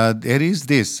there is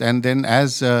this, and then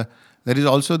as there is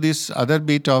also this other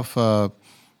bit of,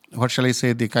 what shall I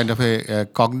say, the kind of a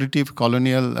cognitive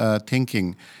colonial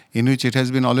thinking, in which it has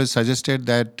been always suggested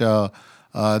that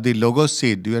the logos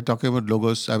seed, we are talking about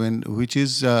logos, I mean, which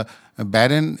is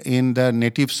barren in the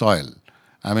native soil.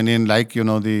 I mean, in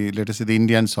let us say the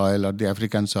Indian soil or the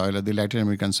African soil or the Latin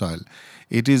American soil.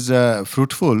 It is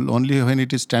fruitful only when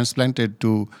it is transplanted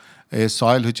to a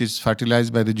soil which is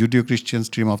fertilized by the Judeo-Christian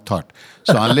stream of thought.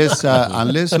 So unless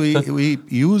we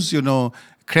use,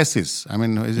 crisis, I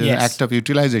mean, it's an act of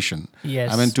utilization.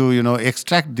 Yes. I mean, to,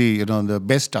 extract the, the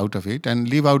best out of it and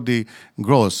leave out the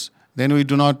gross, then we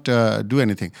do not do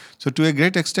anything. So to a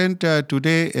great extent,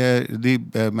 today,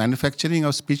 the manufacturing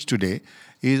of speech today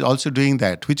is also doing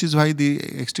that, which is why the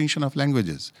extinction of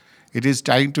languages. It is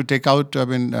trying to take out,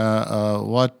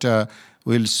 what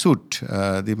will suit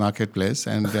the marketplace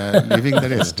and leaving the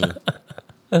rest.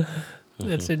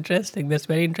 That's interesting. That's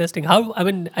very interesting.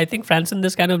 I think, Franson,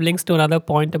 this kind of links to another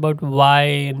point about why,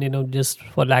 and just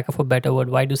for lack of a better word,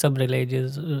 why do some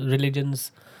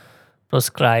religions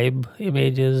prescribe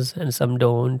images and some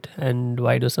don't, and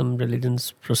why do some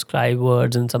religions prescribe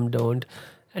words and some don't?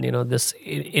 And this,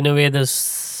 in a way,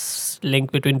 this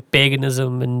link between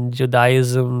paganism and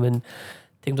Judaism and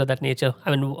things of that nature.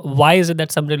 I mean, why is it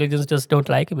that some religions just don't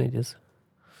like images?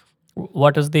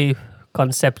 What is the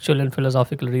conceptual and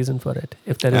philosophical reason for it,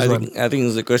 if there is one? I think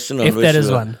it's a question on if which... there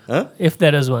is one. Huh? If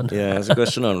there is one. Yeah, it's a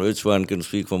question on which one can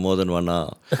speak for more than 1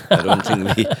 hour. I don't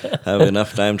think we have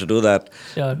enough time to do that.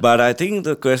 Sure. But I think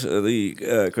the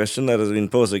question that has been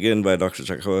posed again by Dr.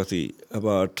 Chakravarti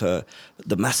about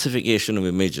the massification of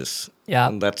images. Yeah.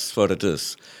 And that's what it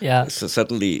is. Yeah. It's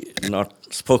certainly not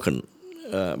spoken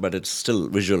but it's still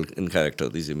visual in character,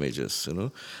 these images,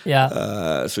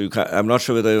 Yeah. So I'm not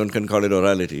sure whether one can call it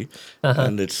orality,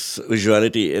 and it's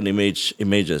visuality and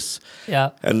images.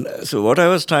 Yeah. And so what I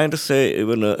was trying to say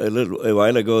even a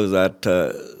while ago is that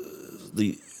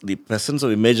the presence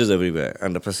of images everywhere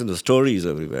and the presence of stories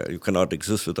everywhere. You cannot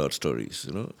exist without stories,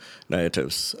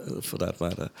 narratives for that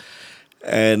matter.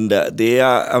 And they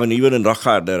are, I mean, even in rock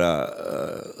art, there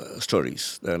are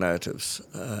stories, there are narratives.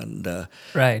 And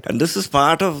right. And this is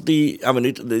part of these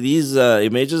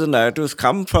images and narratives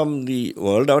come from the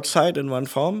world outside in one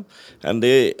form, and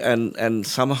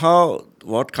somehow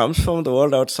what comes from the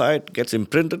world outside gets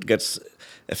imprinted, gets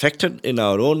affected in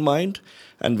our own mind,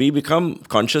 and we become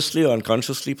consciously or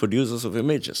unconsciously producers of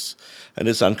images. And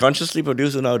it's unconsciously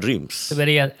produced in our dreams. It's a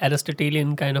very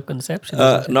Aristotelian kind of conception.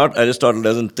 Not Aristotle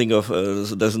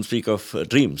doesn't speak of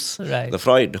dreams. Right. The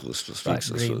Freud who begins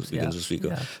to speak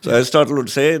of. So Aristotle would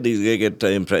say these get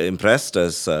impressed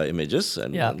as images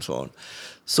and so on.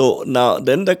 So now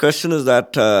then the question is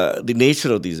that the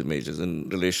nature of these images in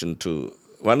relation to,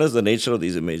 one is the nature of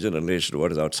these images in relation to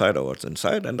what is outside or what's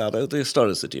inside, and the other is the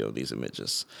historicity of these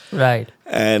images. Right.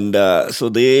 And so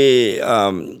they'll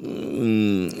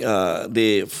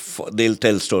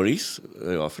tell stories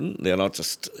very often. They are not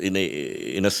just in a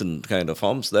innocent kind of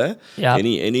forms there. Yeah.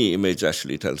 Any image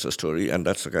actually tells a story, and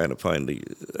that's the kind of point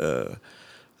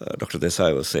Dr.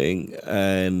 Desai was saying.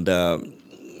 And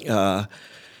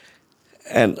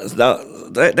now,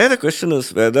 the question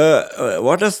is whether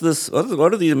what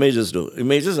do these images do?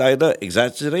 Images either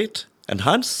exaggerate,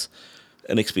 enhance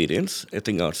an experience, a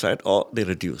thing outside, or they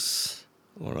reduce.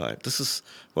 All right, this is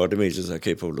what images are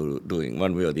capable of doing,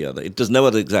 one way or the other. It is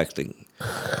never the exact thing.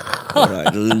 All right,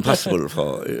 it is impossible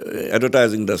for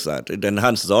advertising does that. It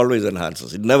always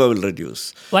enhances. It never will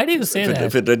reduce. Why do you say that?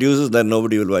 If it reduces, then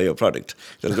nobody will buy your product.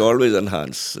 It will always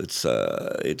enhance its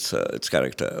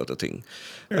character of the thing.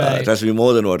 Right. It has to be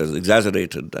more than what is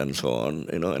exaggerated and so on,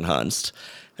 enhanced.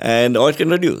 Or it can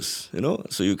reduce,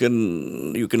 So you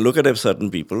can look at a certain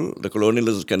people. The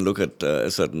colonialists can look at a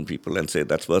certain people and say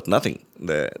that's worth nothing.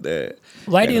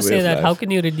 Why do you say that? How can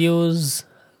you reduce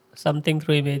something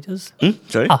through images?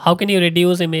 Sorry? How can you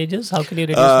reduce images? How can you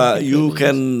reduce you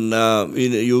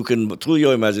can through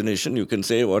your imagination, you can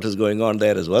say what is going on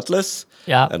there is worthless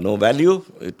and no value.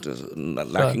 It is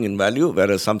lacking in value,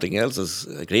 whereas something else is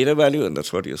a greater value, and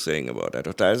that's what you're saying about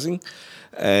advertising.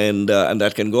 And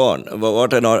that can go on. The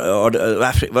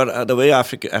way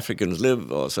Africans live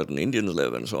or certain Indians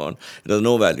live and so on, it has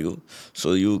no value.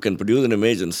 So you can produce an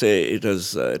image and say it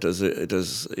is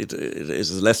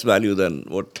less value than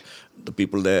what the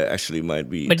people there actually might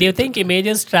be. But do you think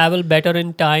images travel better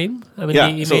in time? I mean, the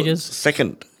images. So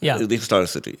second, is the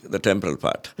historicity, the temporal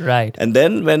part. Right. And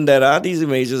then when there are these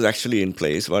images actually in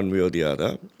place, one way or the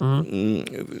other,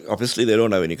 obviously they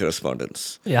don't have any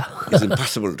correspondence. Yeah. It's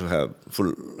impossible to have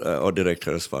full or direct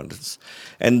correspondence.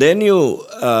 And then you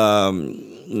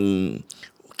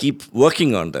keep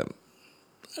working on them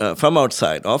from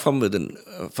outside or from within,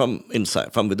 from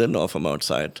inside, from within or from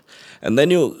outside. And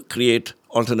then you create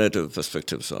alternative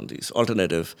perspectives on these,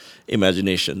 alternative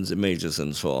imaginations, images,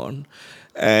 and so on.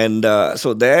 And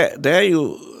so there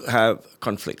you have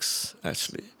conflicts,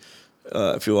 actually.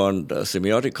 If you want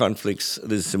semiotic conflicts,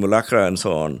 these simulacra and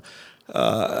so on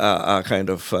are kind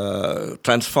of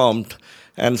transformed,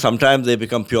 and sometimes they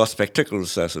become pure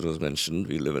spectacles, as it was mentioned.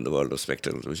 We live in the world of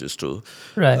spectacles, which is true.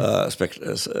 Right.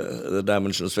 The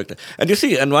dimension of spectacle. And you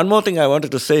see, and one more thing I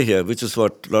wanted to say here, which is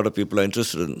what a lot of people are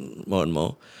interested in more and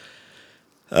more.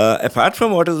 Apart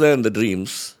from what is there in the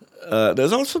dreams,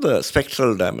 there's also the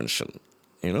spectral dimension.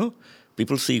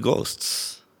 People see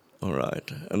ghosts, all right,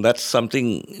 and that's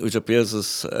something which appears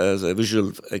as a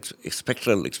visual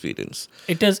spectral experience.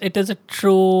 It is a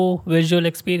true visual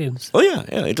experience. Oh yeah,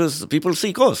 it is. People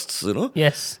see ghosts,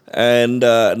 Yes. And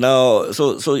now,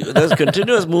 so there's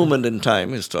continuous movement in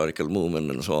time, historical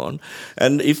movement and so on.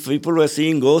 And if people were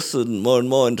seeing ghosts more and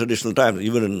more in traditional times,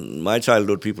 even in my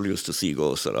childhood, people used to see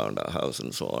ghosts around our house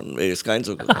and so on, various kinds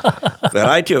of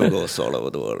variety of ghosts all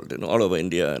over the world, all over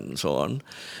India and so on.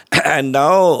 And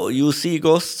now you see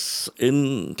ghosts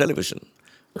in television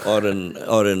or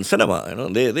in cinema.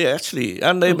 They actually,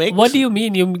 and they make. What do you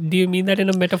mean? Do you mean that in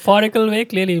a metaphorical way?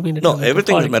 Clearly, you mean it. No,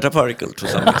 everything is metaphorical to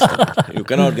some extent. You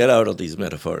cannot get out of these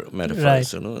metaphors. Right.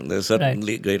 There's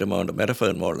certainly a great amount of metaphor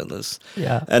involved in this.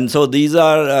 Yeah. And so these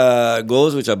are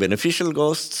ghosts which are beneficial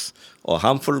ghosts or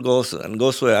harmful ghosts, and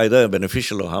ghosts were either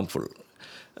beneficial or harmful.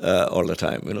 All the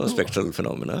time, spectral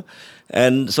phenomena.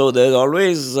 And so there's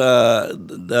always a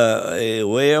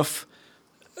way of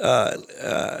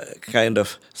kind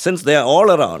of, since they are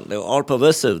all around, they're all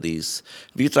pervasive, these,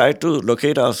 we try to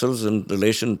locate ourselves in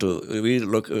relation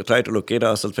to, try to locate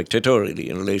ourselves spectatorially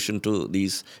in relation to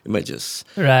these images.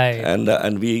 Right.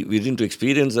 And we need to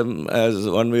experience them as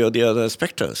one way or the other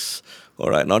specters, all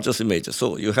right, not just images.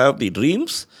 So you have the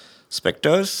dreams,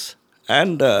 specters,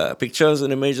 and pictures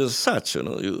and images as such.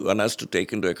 One has to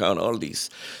take into account all these.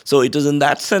 So it is in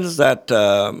that sense that,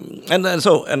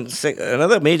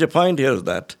 another major point here is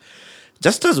that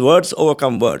just as words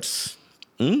overcome words,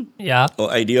 or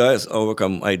ideas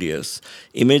overcome ideas,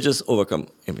 images overcome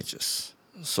images.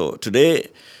 So today,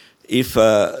 if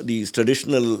these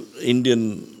traditional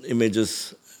Indian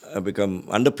images become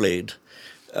underplayed,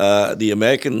 the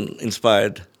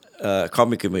American-inspired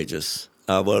comic images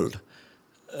are world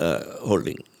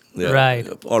holding. Right.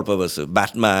 All pervasive.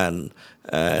 Batman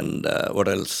and what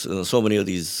else? So many of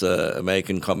these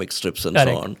American comic strips and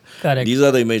so on. Correct. These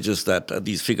are the images that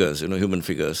these figures, human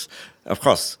figures, of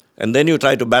course. And then you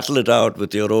try to battle it out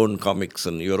with your own comics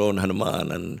and your own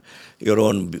Hanuman and your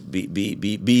own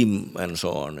beam and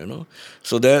so on.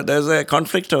 So there's a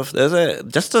conflict of,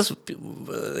 just as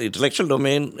intellectual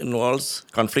domain involves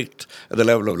conflict at the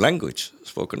level of language,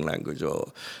 spoken language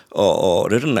or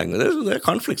written language, there are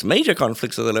conflicts, major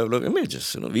conflicts at the level of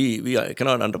images. We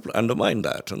cannot undermine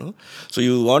that. So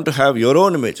you want to have your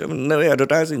own image. In a way,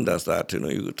 advertising does that.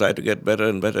 You try to get better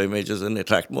and better images and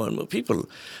attract more and more people.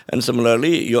 And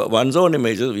similarly, one's own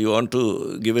images, we want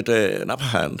to give it an upper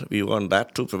hand. We want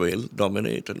that to prevail,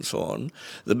 dominate, and so on.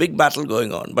 The big battle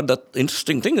going on. But the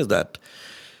interesting thing is that,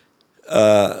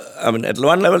 at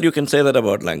one level, you can say that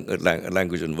about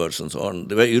language and words and so on.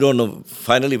 You don't know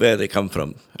finally where they come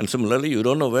from. And similarly, you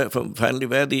don't know where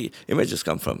the images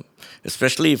come from,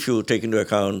 especially if you take into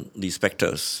account the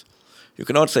specters. You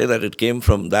cannot say that it came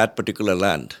from that particular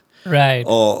land. Right.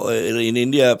 Or in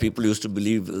India, people used to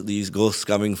believe these ghosts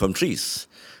coming from trees.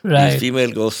 Right. These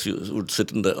female ghosts would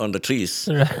sit on the trees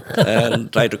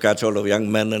and try to catch hold of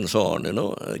young men and so on,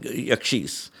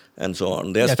 yakshis and so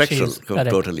on. They are Yakshis, spectral,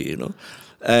 totally,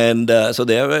 And so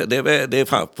they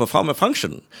perform a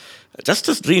function. Just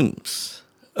as dreams,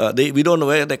 we don't know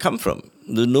where they come from.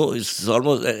 It's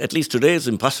almost, at least today, it's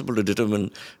impossible to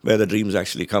determine where the dreams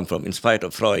actually come from, in spite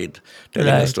of Freud telling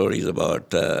us stories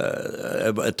about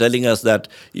telling us that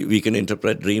we can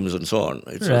interpret dreams and so on.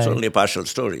 It's only a partial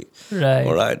story. Right.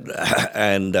 All right.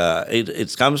 And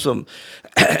it comes from,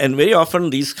 and very often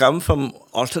these come from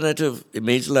alternative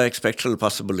image-like spectral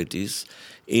possibilities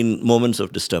in moments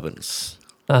of disturbance.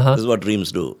 This is what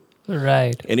dreams do.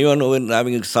 Right. Anyone who is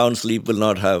having a sound sleep will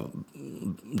not have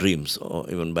dreams or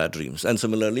even bad dreams. And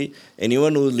similarly,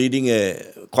 anyone who is leading a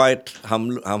quiet,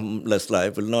 harmless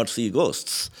life will not see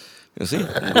ghosts. You see,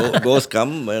 ghosts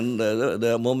come when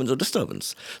there are moments of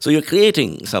disturbance. So you're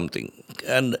creating something.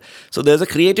 And so there's a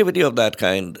creativity of that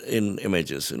kind in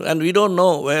images. And we don't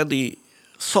know where the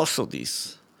source of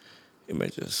these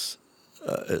images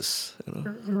is.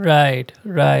 Right.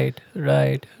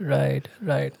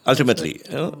 Ultimately,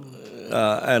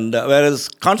 and whereas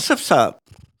concepts are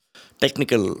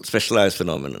technical, specialized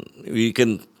phenomenon, we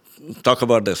can talk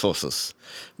about their sources.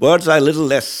 Words are a little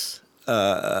less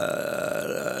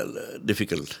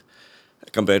difficult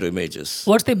compared to images.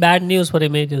 What's the bad news for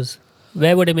images?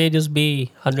 Where would images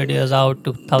be 100 years out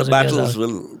to 1,000 years out? The battles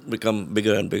will become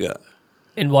bigger and bigger.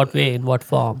 In what way? In what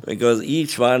form? Because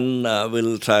each one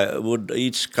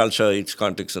each culture, each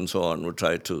context and so on would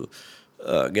try to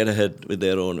get ahead with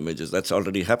their own images. That's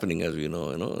already happening, as we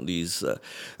know. These.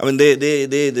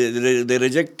 They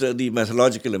reject the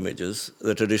mythological images,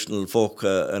 the traditional folk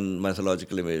and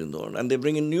mythological images, and so on, and they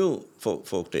bring in new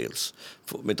folk tales,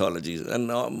 mythologies, and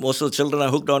most of the children are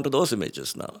hooked onto those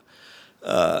images now.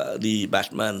 The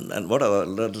Batman and what are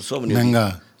there so many.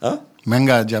 Manga.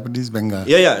 Manga, Japanese manga.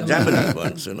 Yeah, Japanese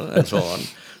ones, and so on.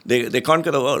 They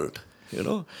conquer the world.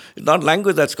 It's not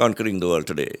language that's conquering the world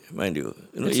today, mind you.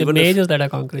 It's images that are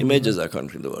conquering. Images are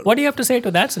conquering the world. What do you have to say to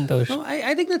that, Santosh? No,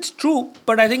 I think that's true,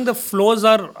 but I think the flows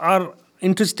are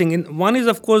interesting. One is,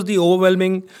 of course, the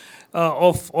overwhelming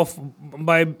because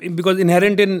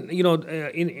inherent in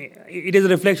it is a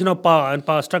reflection of power and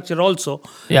power structure also.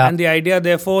 Yeah. And the idea,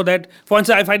 therefore, that for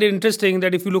instance, I find it interesting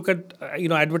that if you look at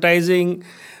advertising.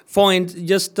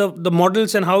 Just the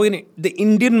models and how the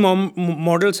Indian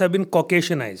models have been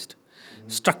Caucasianized,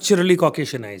 structurally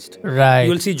Caucasianized. Right. You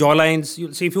will see jawlines.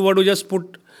 You'll see if you were to just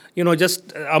put,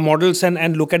 just our models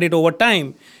and look at it over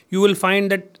time, you will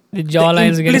find that the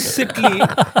jawlines implicitly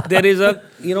there is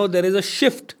a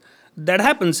shift that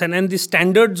happens, and the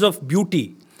standards of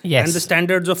beauty, yes, and the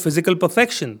standards of physical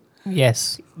perfection,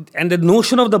 yes, and the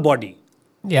notion of the body,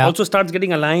 yeah, also starts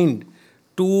getting aligned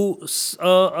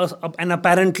to an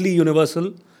apparently universal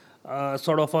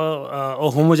sort of a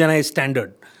homogenized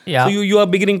standard. Yeah. So you are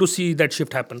beginning to see that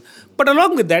shift happen. But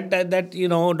along with that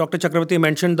Dr. Chakravarti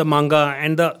mentioned the manga,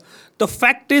 and the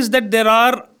fact is that there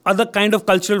are other kind of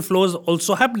cultural flows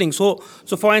also happening. So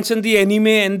for instance, the anime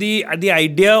and the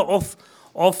idea of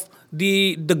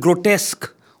the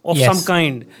grotesque of Yes. some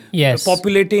kind, Yes.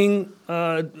 populating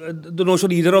the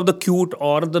notion either of the cute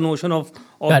or the notion of the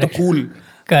Correct. cool.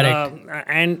 Correct.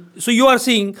 And so you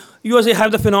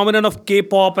have the phenomenon of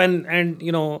K-pop and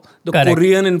the Correct.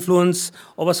 Korean influence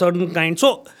of a certain kind.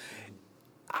 So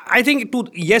I think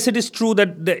yes, it is true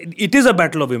that it is a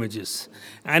battle of images,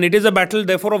 and it is a battle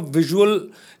therefore of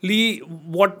visually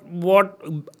what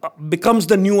becomes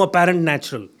the new apparent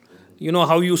natural.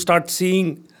 How you start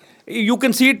seeing, you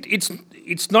can see it.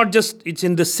 It's not just it's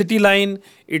in the city line.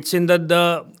 It's in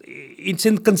it's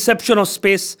in conception of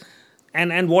space,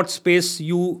 and what space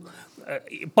you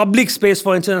public space,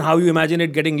 for instance, how you imagine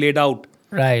it getting laid out.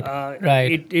 Right.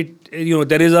 Right.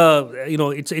 There is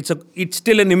it's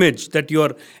still an image that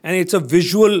and it's a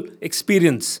visual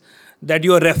experience that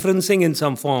you are referencing in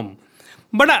some form.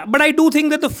 But I do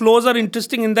think that the flows are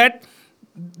interesting in that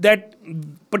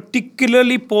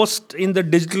particularly post in the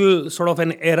digital sort of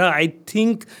an era, I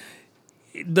think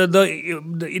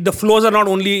the flows are not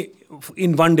only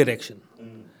in one direction.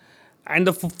 And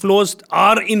the flows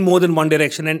are in more than one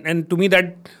direction, and to me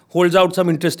that holds out some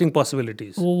interesting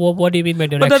possibilities. What do you mean by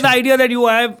direction? But the idea that you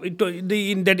have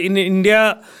that in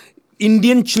India,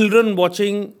 Indian children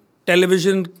watching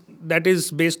television that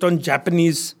is based on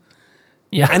Japanese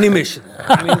animation,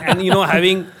 and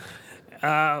having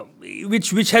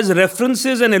which has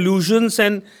references and allusions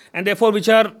and therefore which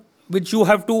you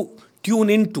have to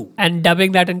tune into, and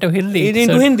dubbing that into Hindi.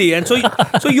 Into Hindi, and so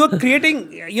you're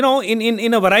creating,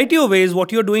 in a variety of ways.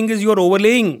 What you're doing is you're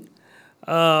overlaying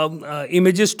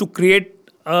images to create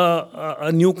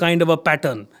a new kind of a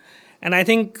pattern, and I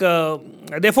think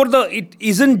therefore it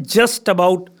isn't just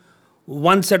about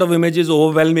one set of images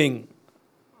overwhelming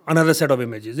another set of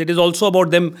images. It is also about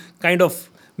them kind of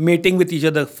mating with each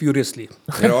other furiously.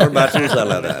 All battles are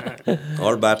like that.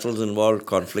 All battles involve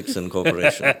conflicts and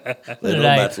cooperation. There's no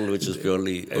battle which is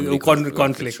purely only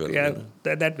conflict. Yeah,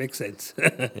 that makes sense.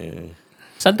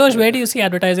 Santosh, where do you see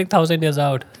advertising 1,000 years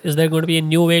out? Is there going to be a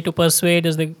new way to persuade?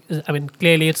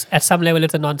 Clearly, it's at some level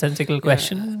it's a nonsensical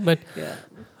question, but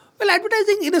well,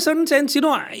 advertising in a certain sense,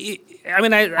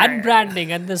 and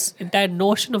branding and this entire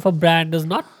notion of a brand is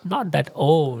not that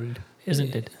old,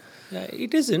 isn't it?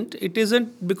 It isn't. It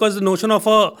isn't, because the notion of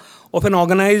an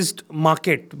organized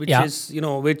market, which is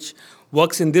which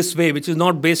works in this way, which is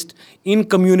not based in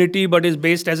community but is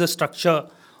based as a structure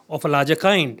of a larger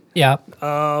kind. Yeah.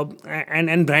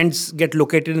 And brands get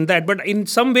located in that. But in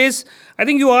some ways, I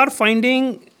think you are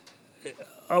finding,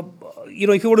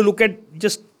 if you were to look at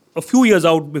just a few years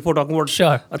out before talking about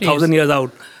 1,000 years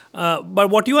out, but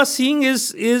what you are seeing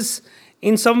is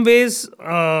in some ways.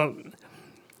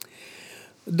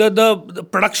 The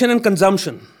production and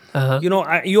consumption.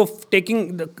 You're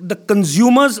taking the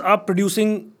consumers are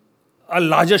producing a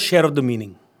larger share of the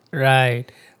meaning.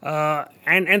 Right.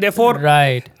 And therefore,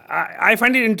 right. I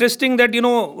find it interesting that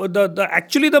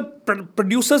the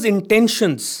producer's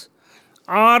intentions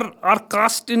are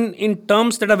cast in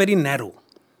terms that are very narrow.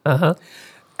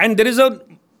 And there is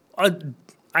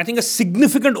I think a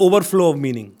significant overflow of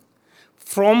meaning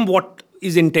from what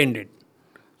is intended.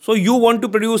 So you want to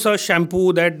produce a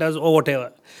shampoo that does or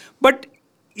whatever. But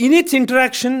in its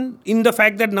interaction, in the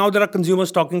fact that now there are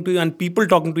consumers talking to you and people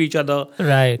talking to each other,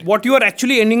 right, what you are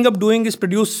actually ending up doing is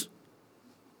produce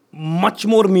much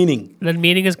more meaning. That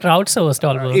meaning is crowdsourced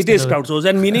almost. It is crowdsourced,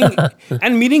 and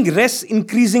meaning rests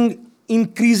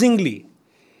increasingly.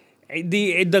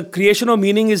 The creation of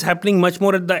meaning is happening much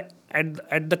more at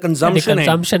the consumption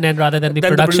end rather than the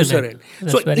production end.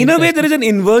 So in a way, there is an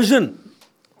inversion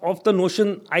of the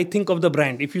notion, I think, of the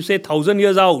brand. If you say 1,000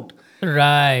 years out,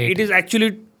 right, it is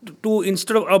actually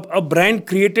instead of a brand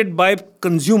created by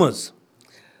consumers,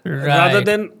 rather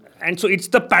than, and so it's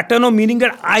the pattern of meaning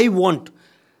that I want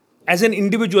as an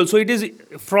individual. So it is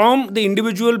from the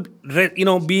individual,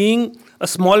 being a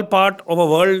small part of a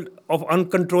world of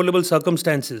uncontrollable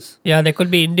circumstances. Yeah, there could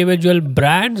be individual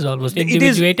brands almost,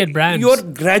 individuated brands. You are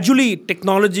gradually,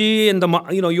 technology and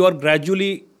you are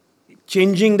gradually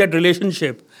changing that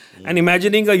relationship and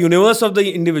imagining a universe of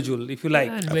the individual, if you like.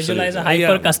 And visualize a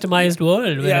hyper-customized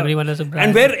world where everyone has a brand.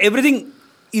 And where everything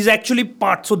is actually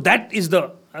part. So that is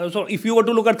so if you were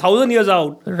to look at 1,000 years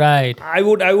out, right, I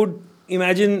would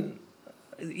imagine,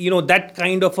 that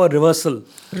kind of a reversal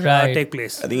Right. take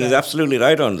place. I think he's absolutely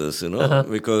right on this,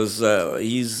 because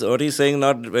what he's saying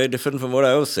not very different from what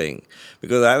I was saying.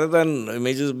 Because rather than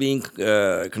images being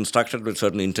constructed with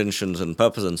certain intentions and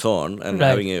purpose and so on, and Right.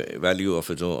 having a value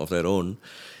of their own,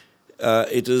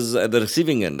 it is at the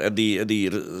receiving end,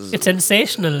 It's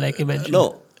sensational, like you mentioned.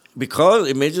 No, because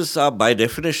images are by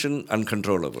definition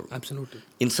uncontrollable. Absolutely.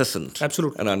 Incessant.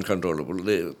 Absolutely. And uncontrollable.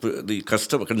 The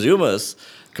consumers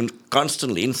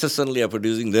constantly, incessantly are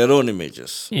producing their own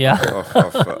images Yeah.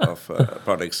 of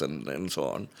products and so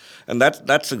on. And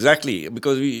that's exactly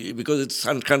because it's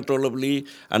uncontrollably,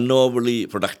 unknowably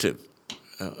productive.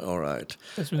 All right.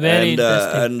 That's very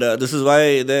interesting. And this is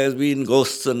why there's been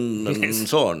ghosts and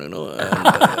so on, And,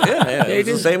 it's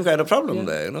the same kind of problem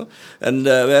there, And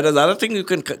whereas other things you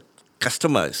can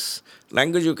customize.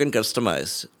 Language you can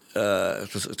customize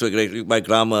to a great by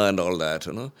grammar and all that,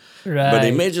 Right. But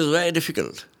image is very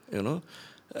difficult,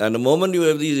 And the moment you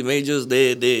have these images,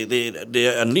 they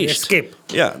are unleashed. escape.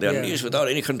 Yeah, they're unleashed without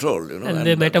any control, And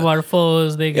they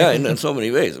metamorphose, they Yeah, get in so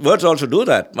many ways. Words also do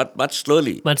that much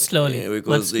slowly. Much slowly,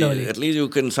 Because much slowly. at least you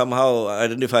can somehow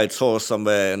identify its source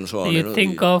somewhere and so on. You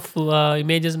think of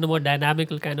images in a more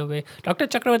dynamical kind of way. Dr.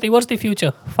 Chakravarti, what's the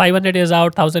future? 500 years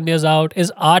out, 1,000 years out,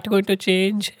 is art going to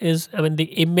change? The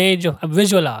image of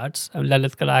visual arts,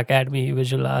 Lalit Kala Academy,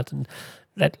 visual arts, and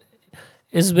that.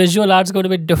 Is visual arts going to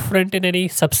be different in any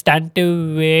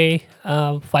substantive way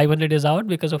 500 years out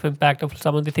because of impact of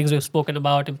some of the things we've spoken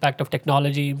about, impact of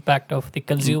technology, impact of the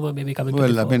consumer maybe coming to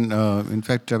the Well, fore? in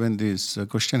fact, this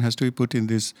question has to be put in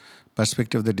this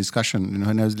perspective of the discussion.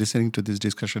 When I was listening to this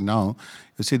discussion now,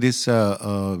 you see this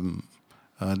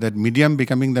that medium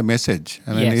becoming the message.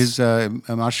 Yes. Is a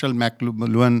Marshall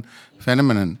McLuhan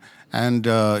phenomenon, and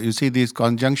you see this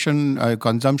consumption,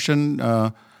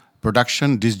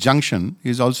 production disjunction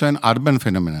is also an urban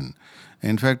phenomenon.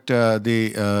 In fact,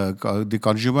 the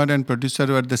consumer and producer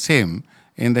were the same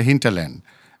in the hinterland.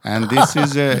 And this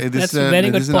is That's a very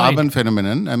good an point. urban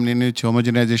phenomenon, in which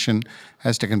homogenization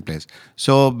has taken place.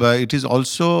 So it is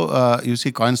also, you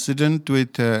see, coincident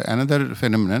with another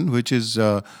phenomenon, which is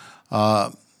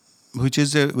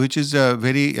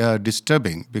very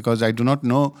disturbing, because I do not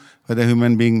know whether a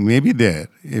human being may be there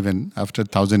even after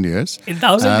 1,000 years. In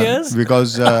 1,000 years?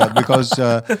 Because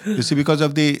you see, because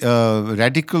of the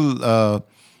radical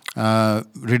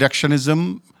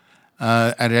reductionism,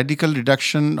 a radical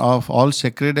reduction of all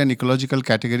sacred and ecological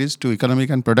categories to economic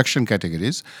and production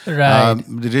categories. Right.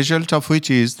 The result of which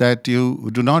is that you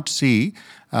do not see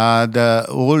the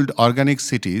old organic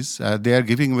cities. They are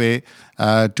giving way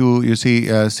to, you see,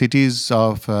 cities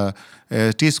of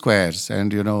T-squares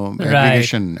and,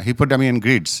 aggregation, hippodemy and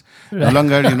grids. No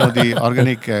longer, the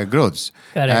organic growths.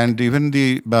 Correct. And even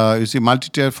the, you see,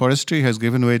 multi-tier forestry has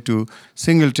given way to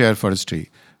single-tier forestry.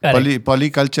 Correct.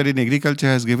 Polyculture in agriculture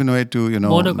has given way to,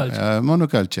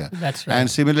 monoculture. That's right. And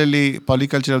similarly,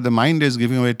 polyculture of the mind is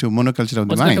giving way to monoculture of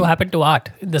the What's mind. going to happen to art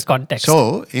in this context?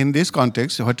 So, in this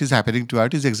context, what is happening to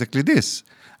art is exactly this.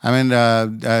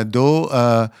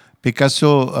 Though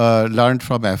Picasso learned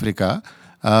from Africa,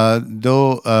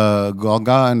 though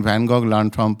Gauguin and Van Gogh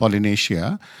learned from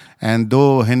Polynesia, and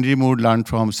though Henry Moore learned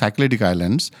from Cycladic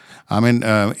Islands,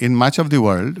 in much of the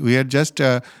world, we are just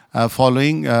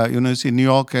following, see New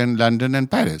York and London and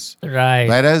Paris. Right.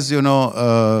 Whereas,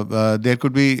 there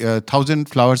could be 1,000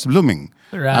 flowers blooming.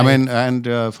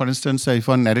 Right. For instance, if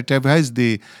one narrative has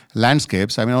the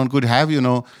landscapes, one could have,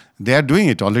 they are doing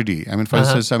it already. For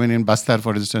instance, in Bastar,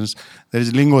 for instance, there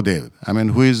is Lingodev,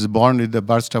 who is born with the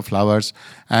burst of flowers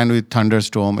and with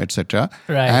thunderstorm, etc.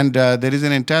 Right. And there is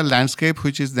an entire landscape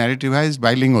which is narrativized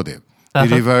by Lingodev. The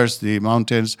rivers, the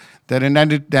mountains, they're a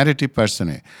narrative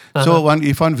personae. So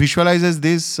if one visualizes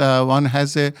this, one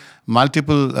has a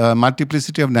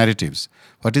multiplicity of narratives.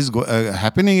 What is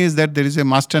happening is that there is a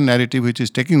master narrative which is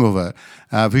taking over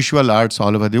visual arts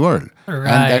all over the world. Right.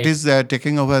 And that is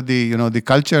taking over the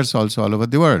cultures also all over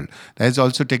the world. That is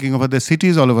also taking over the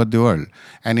cities all over the world.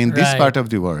 And in this Right. part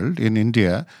of the world, in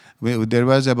India, there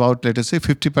was about, let us say,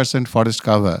 50% forest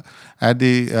cover at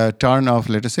the turn of,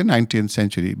 let us say, 19th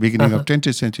century, beginning of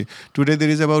 20th century. Today, there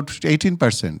is about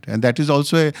 18%. And that is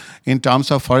also in terms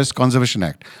of Forest Conservation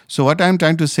Act. So what I'm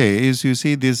trying to say is, you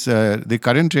see, this the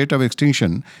current rate of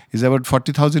extinction is about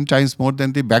 40,000 times more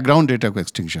than the background rate of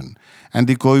extinction. And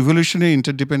the coevolutionary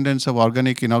interdependence of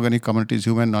organic, inorganic communities,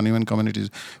 human, non-human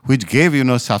communities, which gave,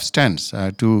 substance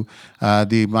to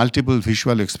the multiple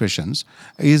visual expressions,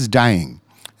 is dying.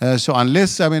 So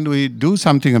unless, we do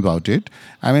something about it,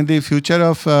 the future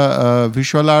of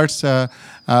visual arts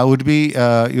would be,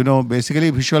 basically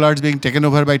visual arts being taken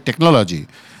over by technology.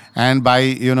 and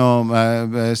by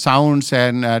sounds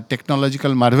and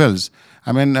technological marvels.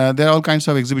 I mean, there are all kinds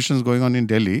of exhibitions going on in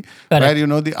Delhi Correct.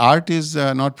 where the art is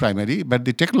not primary, but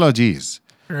the technology is.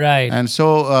 Right. And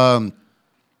so,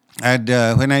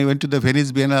 when I went to the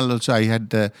Venice Biennale, also I had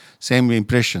the same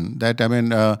impression that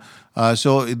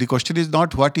so the question is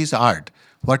not what is art,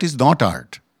 what is not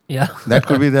art. Yeah. That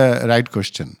could be the right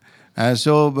question.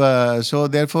 So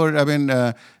therefore,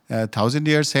 1,000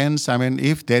 years hence,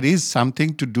 if there is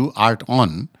something to do art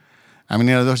on, in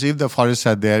other words, if the forests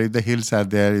are there, if the hills are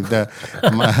there, if the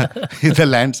if the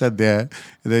lands are there,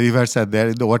 if the rivers are there,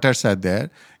 if the waters are there,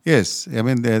 yes,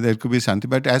 there could be something.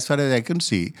 But as far as I can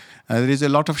see, there is a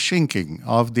lot of shrinking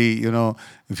of the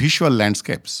visual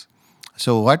landscapes.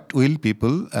 So what will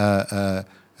people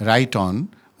write on?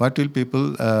 What will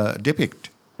people depict?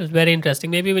 It's very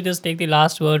interesting. Maybe we just take the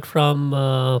last word from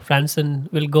Franson.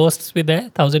 Will ghosts be there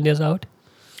 1,000 years out?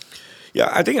 Yeah,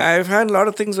 I think I've had a lot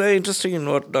of things very interesting in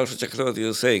what Dr. Chakravarti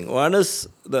was saying. One is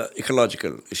the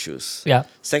ecological issues. Yeah.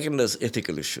 Second is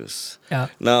ethical issues. Yeah.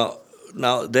 Now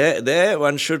there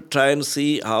one should try and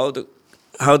see how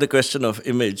the question of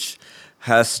image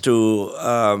has to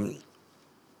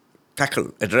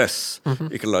address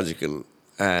ecological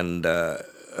and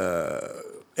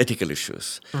ethical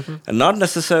issues, and not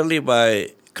necessarily by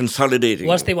consolidating.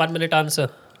 What's the 1 minute answer?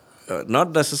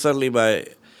 Not necessarily by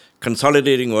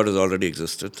consolidating what has already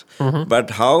existed, but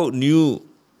how new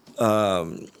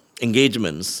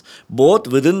engagements, both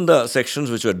within the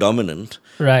sections which were dominant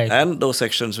Right. and those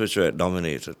sections which were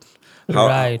dominated,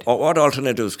 Right. what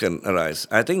alternatives can arise.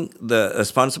 I think the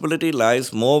responsibility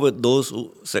lies more with those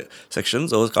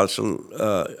sections, those cultural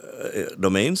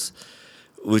domains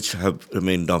which have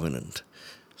remained dominant.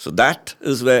 So that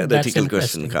is where the That's ethical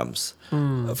question interesting.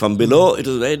 comes. From below, it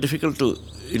is very difficult to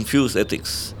infuse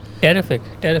ethics. Terrific.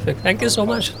 Thank you so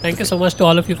much. Thank you so much to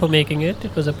all of you for making it.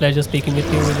 It was a pleasure speaking with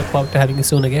you. We look forward to having you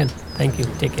soon again. Thank you.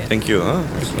 Take care. Thank you.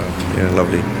 Yeah,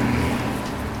 lovely.